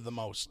 I agree with it the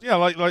most. Yeah,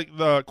 like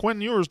the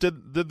Quinn Ewers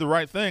did the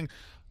right thing.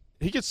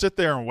 He could sit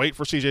there and wait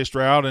for C.J.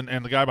 Stroud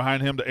and the guy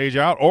behind him to age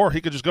out, or he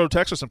could just go to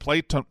Texas and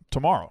play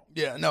tomorrow.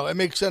 Yeah, no, it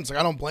makes sense. Like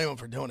I don't blame him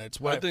for doing it. It's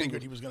what I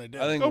figured he was going to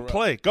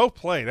do. Go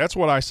play. That's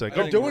what I say.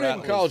 They're doing it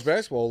in college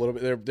basketball a little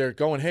bit. They're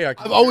going, hey,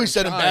 I've always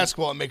said in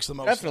basketball it makes the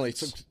most definitely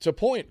sense. To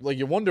point. Like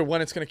you wonder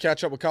when it's going to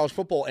catch up with college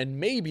football,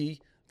 and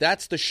maybe.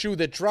 That's the shoe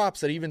that drops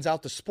that evens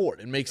out the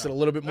sport and makes it a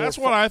little bit more. That's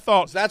what I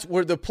thought. That's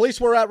where the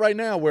place we're at right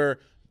now, where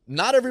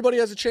not everybody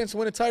has a chance to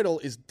win a title,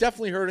 is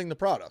definitely hurting the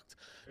product.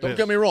 Don't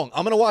get me wrong.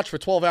 I'm going to watch for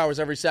 12 hours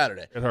every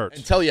Saturday. It hurts.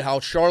 And tell you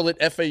how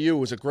Charlotte FAU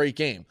was a great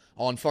game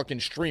on fucking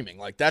streaming.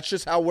 Like that's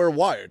just how we're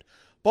wired.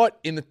 But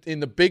in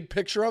the big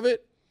picture of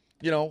it,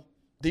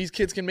 these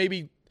kids can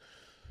maybe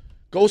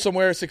go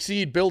somewhere,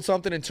 succeed, build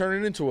something, and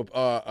turn it into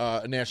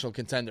a national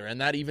contender, and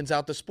that evens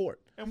out the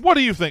sport. And what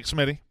do you think,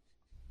 Smitty?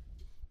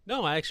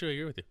 No, I actually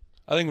agree with you.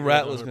 I think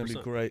Rattler's going to be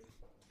great.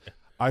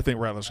 I think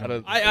Rattler's going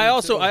to be I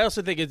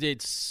also think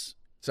it's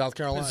South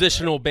Carolina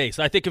positional based.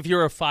 I think if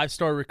you're a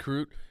 5-star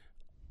recruit,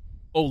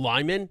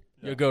 lineman,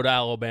 you go to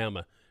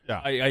Alabama.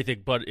 Yeah, I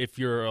think. But if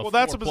you're a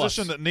that's a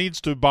position that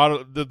needs to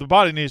the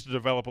body needs to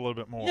develop a little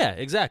bit more. Yeah,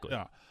 exactly.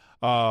 Yeah,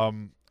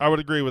 I would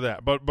agree with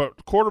that. But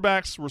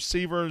quarterbacks,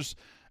 receivers,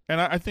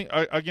 and I think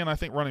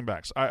running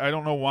backs. I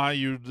don't know why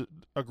you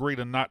agree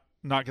to not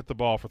get the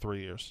ball for 3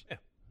 years. Yeah.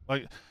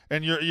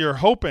 And you're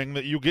hoping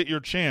that you get your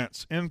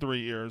chance in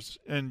 3 years,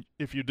 and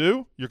if you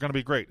do, you're going to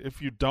be great.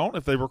 If you don't,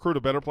 if they recruit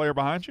a better player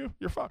behind you,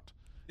 you're fucked.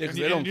 Yeah,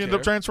 and you end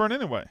up transferring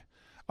anyway.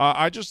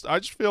 I just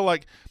feel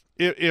like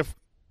if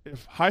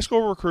high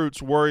school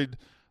recruits worried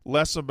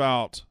less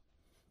about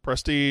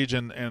prestige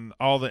and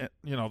all the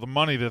the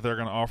money that they're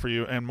going to offer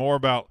you, and more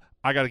about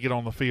I got to get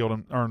on the field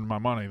and earn my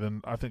money,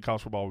 then I think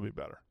college football would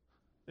be better.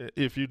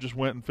 If you just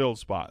went and filled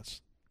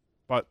spots,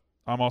 but.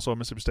 I'm also a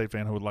Mississippi State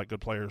fan who would like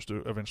good players to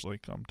eventually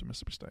come to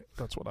Mississippi State.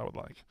 That's what I would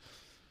like.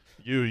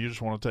 You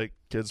just want to take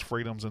kids'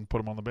 freedoms and put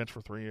them on the bench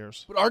for 3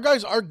 years. But our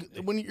guys are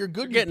when you're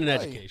good, you're getting an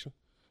education.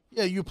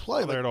 Yeah, you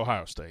play. They're at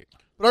Ohio State.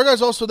 But our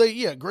guys also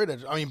great.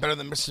 I mean, better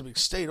than Mississippi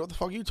State. What the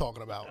fuck are you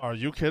talking about? Are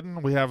you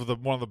kidding? We have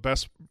one of the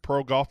best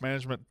pro golf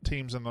management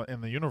teams in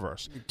the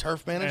universe.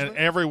 Turf management. And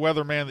every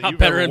weatherman that you've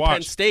better ever in watched.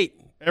 Penn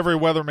State. Every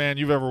weatherman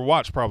you've ever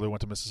watched probably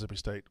went to Mississippi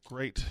State.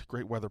 Great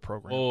weather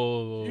program.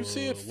 Oh, you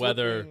see it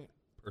weather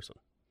person.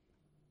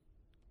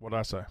 What'd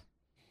I say?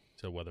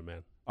 It's a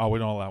weatherman. Oh, we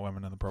don't allow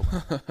women in the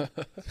program.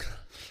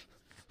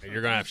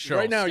 You're gonna have Cheryl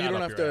right now. Scott You don't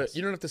up have your to. ass.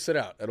 You don't have to sit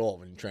out at all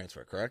when you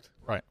transfer. Correct.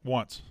 Right.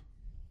 Once.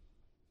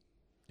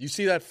 You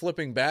see that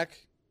flipping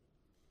back,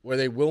 where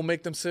they will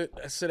make them sit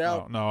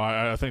out. No.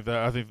 I think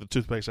the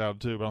toothpake's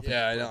out too. But I don't think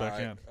Yeah, they I put it back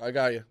in. I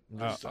got you.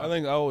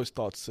 I always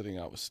thought sitting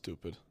out was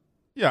stupid.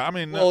 Yeah, I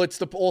mean, well,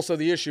 it's also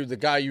the issue. The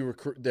guy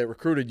that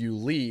recruited you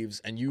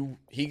leaves, and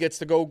he gets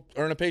to go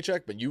earn a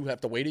paycheck, but you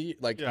have to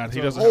wait.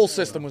 The whole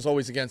system was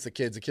always against the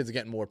kids. The kids are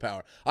getting more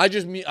power.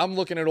 I'm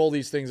looking at all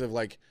these things of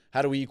like,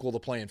 how do we equal the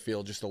playing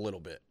field just a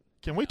little bit?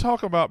 Can we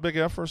talk about Big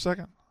F for a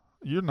second?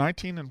 You're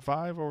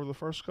 19-5 over the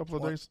first couple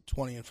of days.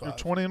 20-5. You're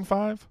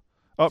 20-5,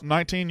 up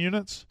 19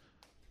 units.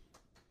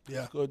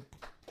 Yeah, good.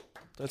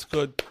 That's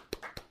good.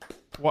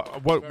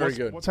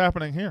 What's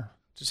happening here?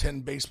 Just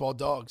hitting baseball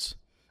dogs.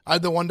 I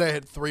had the one day I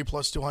hit 3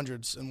 plus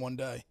 200s in one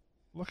day.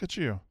 Look at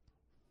you.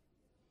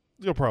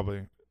 You'll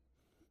probably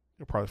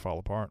fall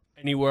apart.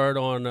 Any word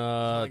on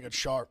I get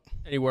sharp.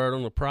 Any word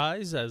on the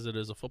prize as it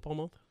is a football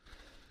month?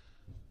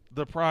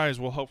 The prize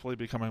will hopefully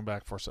be coming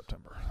back for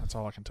September. That's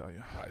all I can tell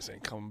you. Prize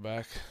ain't coming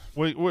back.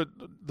 The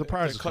prize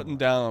They're is cutting coming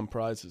down on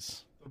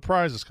prizes. back. The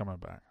prize is coming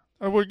back.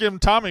 We're giving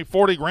Tommy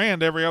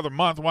 $40,000 every other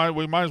month. Why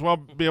we might as well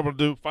be able to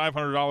do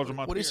 $500 a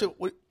month. What do you say?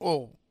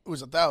 Oh, it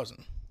was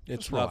 1,000.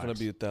 It's Just not relax. going to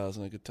be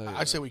 1,000. I could tell you.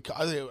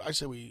 I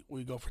say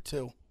we go for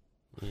 2.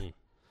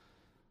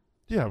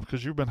 Yeah,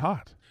 because you've been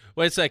hot.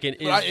 Wait a second.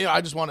 But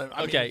I just want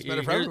to. Okay, it's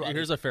better for everybody.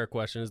 here's a fair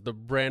question: is the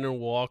Brandon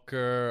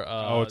Walker?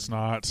 It's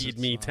not. Feed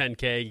me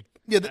 $10K.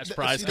 Yeah,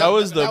 prize. that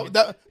was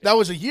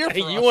a year. For Hey,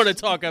 you us. want to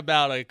talk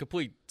about a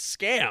complete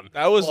scam?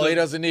 That was. He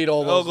doesn't need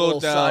all those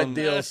little side down.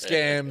 deal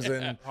scams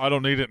and I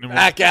don't need it anymore.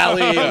 back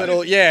alley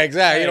little. Yeah,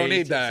 exactly. You don't Hey,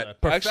 need he's that. a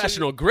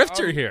professional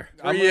grifter here.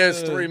 3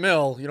 years, $3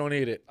 million. You don't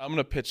need it. I'm going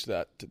to pitch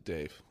that to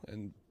Dave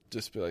and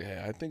just be like,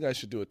 hey, I think I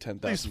should do a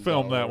 $10,000. Please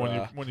film that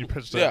when you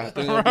pitch that. Yeah, I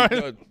think that'd Right? be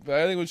good. But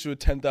I think we should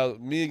do a $10,000.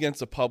 Me against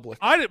the public.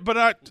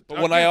 But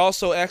when I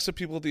also ask the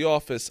people at the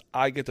office,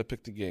 I get to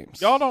pick the games.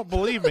 Y'all don't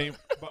believe me,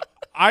 but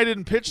I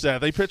didn't pitch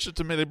that. They pitched it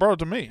to me. They brought it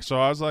to me. So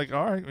I was like,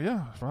 all right,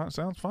 yeah, fine,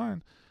 sounds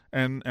fine.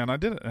 And I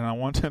did it, and I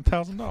won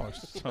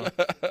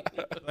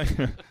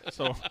 $10,000.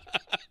 So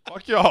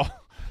fuck y'all.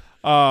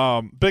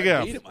 Big I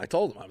F. beat him. I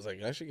told him. I was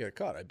like, I should get a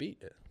cut. I beat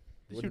it.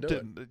 You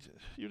didn't.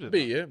 You didn't.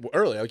 Beat you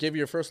early. I gave you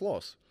your first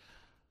loss.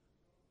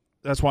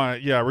 That's why, I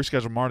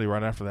rescheduled Marty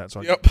right after that.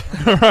 So Yep.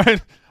 Right.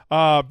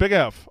 Big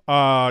F.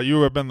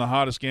 You have been the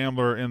hottest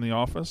gambler in the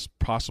office,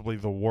 possibly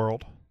the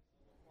world.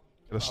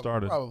 Get us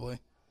started. Probably.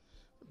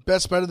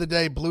 Best bet of the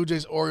day: Blue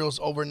Jays Orioles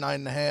over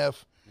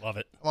 9.5. Love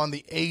it. I'm on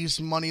the A's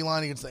money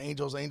line against the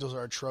Angels. Angels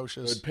are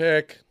atrocious. Good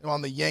pick. I'm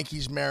on the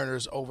Yankees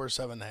Mariners over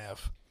 7.5.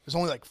 There's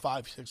only like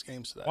 5-6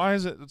 games today. Why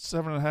is it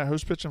 7.5?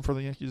 Who's pitching for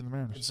the Yankees and the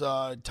Mariners? It's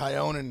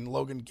Tyone and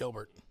Logan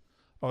Gilbert.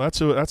 Oh, that's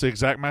the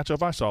exact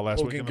matchup I saw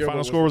last week. And the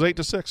final score was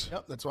 8-6.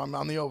 Yep, that's why I'm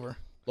on the over.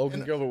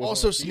 Logan Gilbert was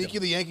also on the beat sneaky.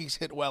 The Yankees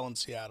hit well in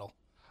Seattle.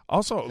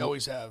 Also, They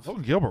always have.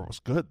 Logan Gilbert was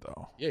good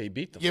though. Yeah, he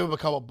beat them. Gave him a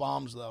couple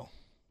bombs though.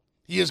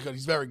 He is good.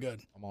 He's very good.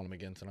 I'm on him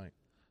again tonight.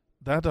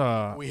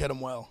 That We hit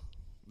him well.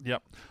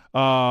 Yep.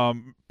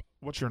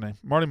 What's your name?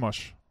 Marty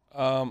Mush.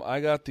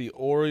 I got the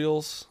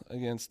Orioles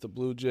against the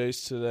Blue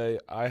Jays today.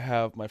 I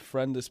have my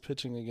friend is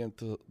pitching against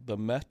the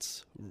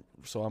Mets,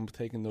 so I'm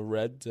taking the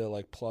Reds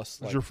at plus.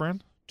 Who's your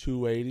friend?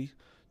 280.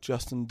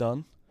 Justin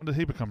Dunn. When did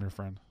he become your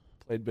friend?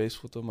 Played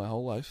base with him my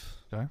whole life.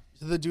 Okay.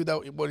 Is it the dude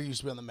that he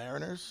used to be on the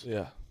Mariners?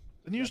 Yeah.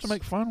 Didn't you used to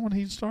make fun when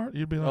he'd start?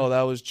 You'd be like, Oh,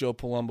 that was Joe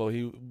Palumbo.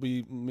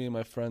 Me and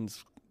my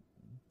friends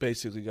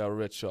basically got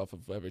rich off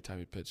of every time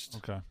he pitched.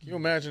 Okay. Can you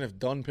imagine if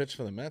Dunn pitched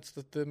for the Mets,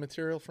 the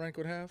material Frank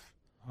would have?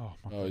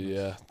 Oh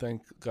yeah,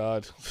 thank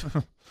God.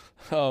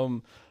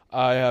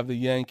 I have the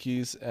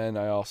Yankees and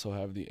I also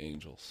have the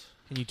Angels.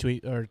 Can you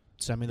tweet or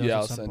send me those? Yeah, at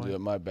I'll some send point? you it.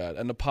 My bad.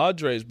 And the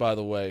Padres, by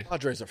the way.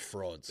 Padres are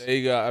frauds.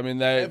 They got. I mean,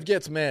 they Ev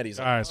gets mad. He's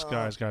like,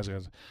 guys.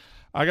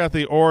 I got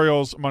the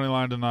Orioles money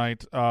line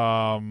tonight.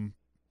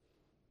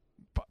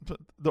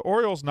 The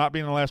Orioles not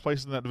being in last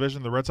place in that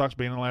division, the Red Sox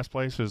being in last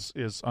place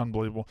is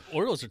unbelievable.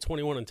 Orioles are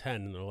 21-10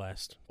 in their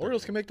last.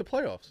 Orioles can make the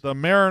playoffs. The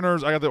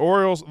Mariners, I got the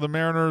Orioles, the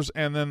Mariners,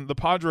 and then the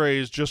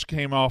Padres just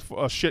came off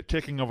a shit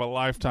kicking of a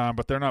lifetime,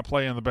 but they're not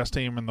playing the best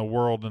team in the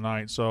world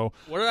tonight. So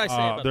What did I say?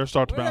 About they're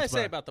starting to What did I bounce say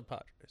back. about the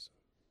Padres?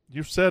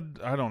 You said,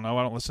 I don't know,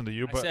 I don't listen to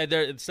you, I but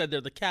said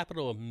they're the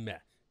capital of meh,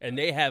 and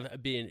they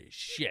have been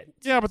shit.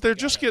 yeah, but they're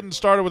just getting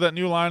started with that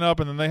new lineup,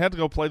 and then they had to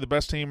go play the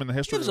best team in the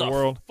history of the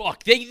world.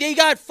 Fuck, they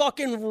got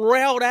fucking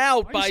railed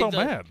out Why by are you so the.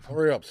 mad?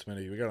 Hurry up,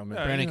 Smitty. We got a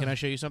minute. Brandon, can I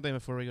show you something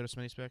before we go to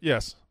Smitty's pick?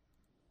 Yes.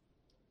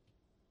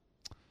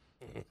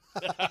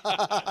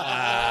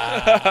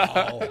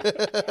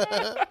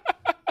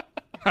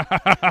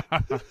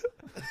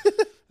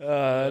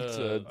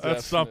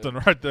 That's something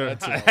right there.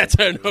 That's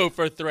a no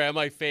for 3. I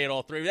might fade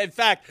all 3. In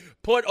fact,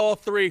 put all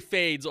 3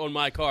 fades on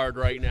my card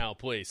right now,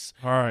 please.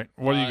 All right,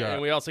 what do you got?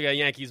 And we also got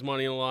Yankees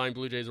money in the line.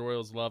 Blue Jays,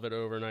 Orioles love it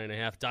over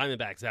 9.5.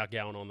 Diamondbacks out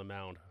Gowan on the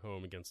mound,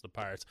 home against the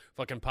Pirates.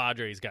 Fucking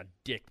Padres got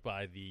dicked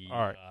by the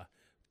All right.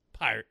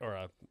 Pirate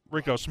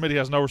Rico, Smitty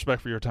has no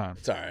respect for your time.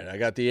 It's all right. I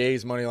got the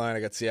A's money line. I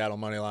got Seattle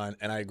money line,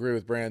 and I agree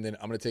with Brandon.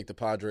 I'm going to take the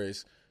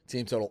Padres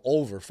team total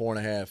over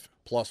 4.5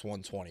 plus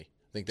 120. I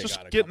think they Just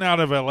got it. getting out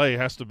of L.A.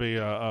 has to be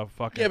a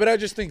fucking. Yeah, but I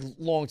just think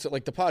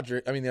like the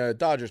Padres. I mean, the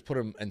Dodgers put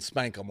them and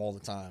spank them all the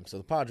time. So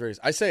the Padres,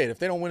 I say it, if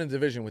they don't win a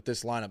division with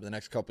this lineup the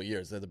next couple of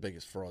years, they're the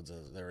biggest frauds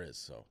there is.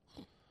 So,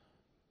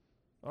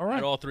 all right,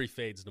 add all 3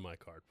 fades to my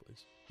card,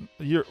 please.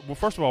 Well,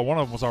 first of all, one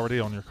of them was already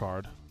on your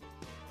card.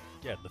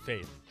 Yeah, the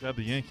fade. You had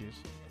the Yankees.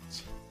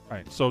 All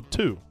right, so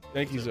 2.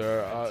 Yankees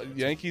are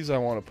Yankees. I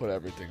want to put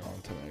everything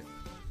on tonight.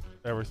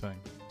 Everything.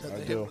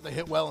 They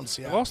hit well in They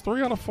Seattle. lost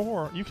 3 out of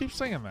 4. You keep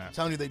saying that. I'm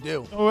telling you, they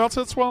do. Who else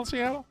hits well in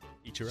Seattle?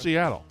 Ichiro.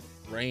 Seattle.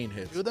 rain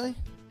hits. Do they?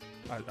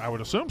 I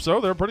would assume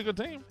so. They're a pretty good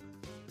team.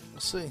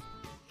 We'll see.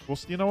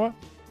 You know what?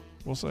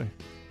 We'll see.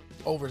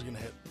 Over's gonna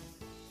hit.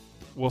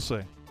 We'll see.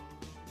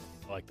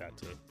 I like that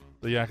too.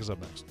 The Yak is up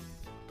next.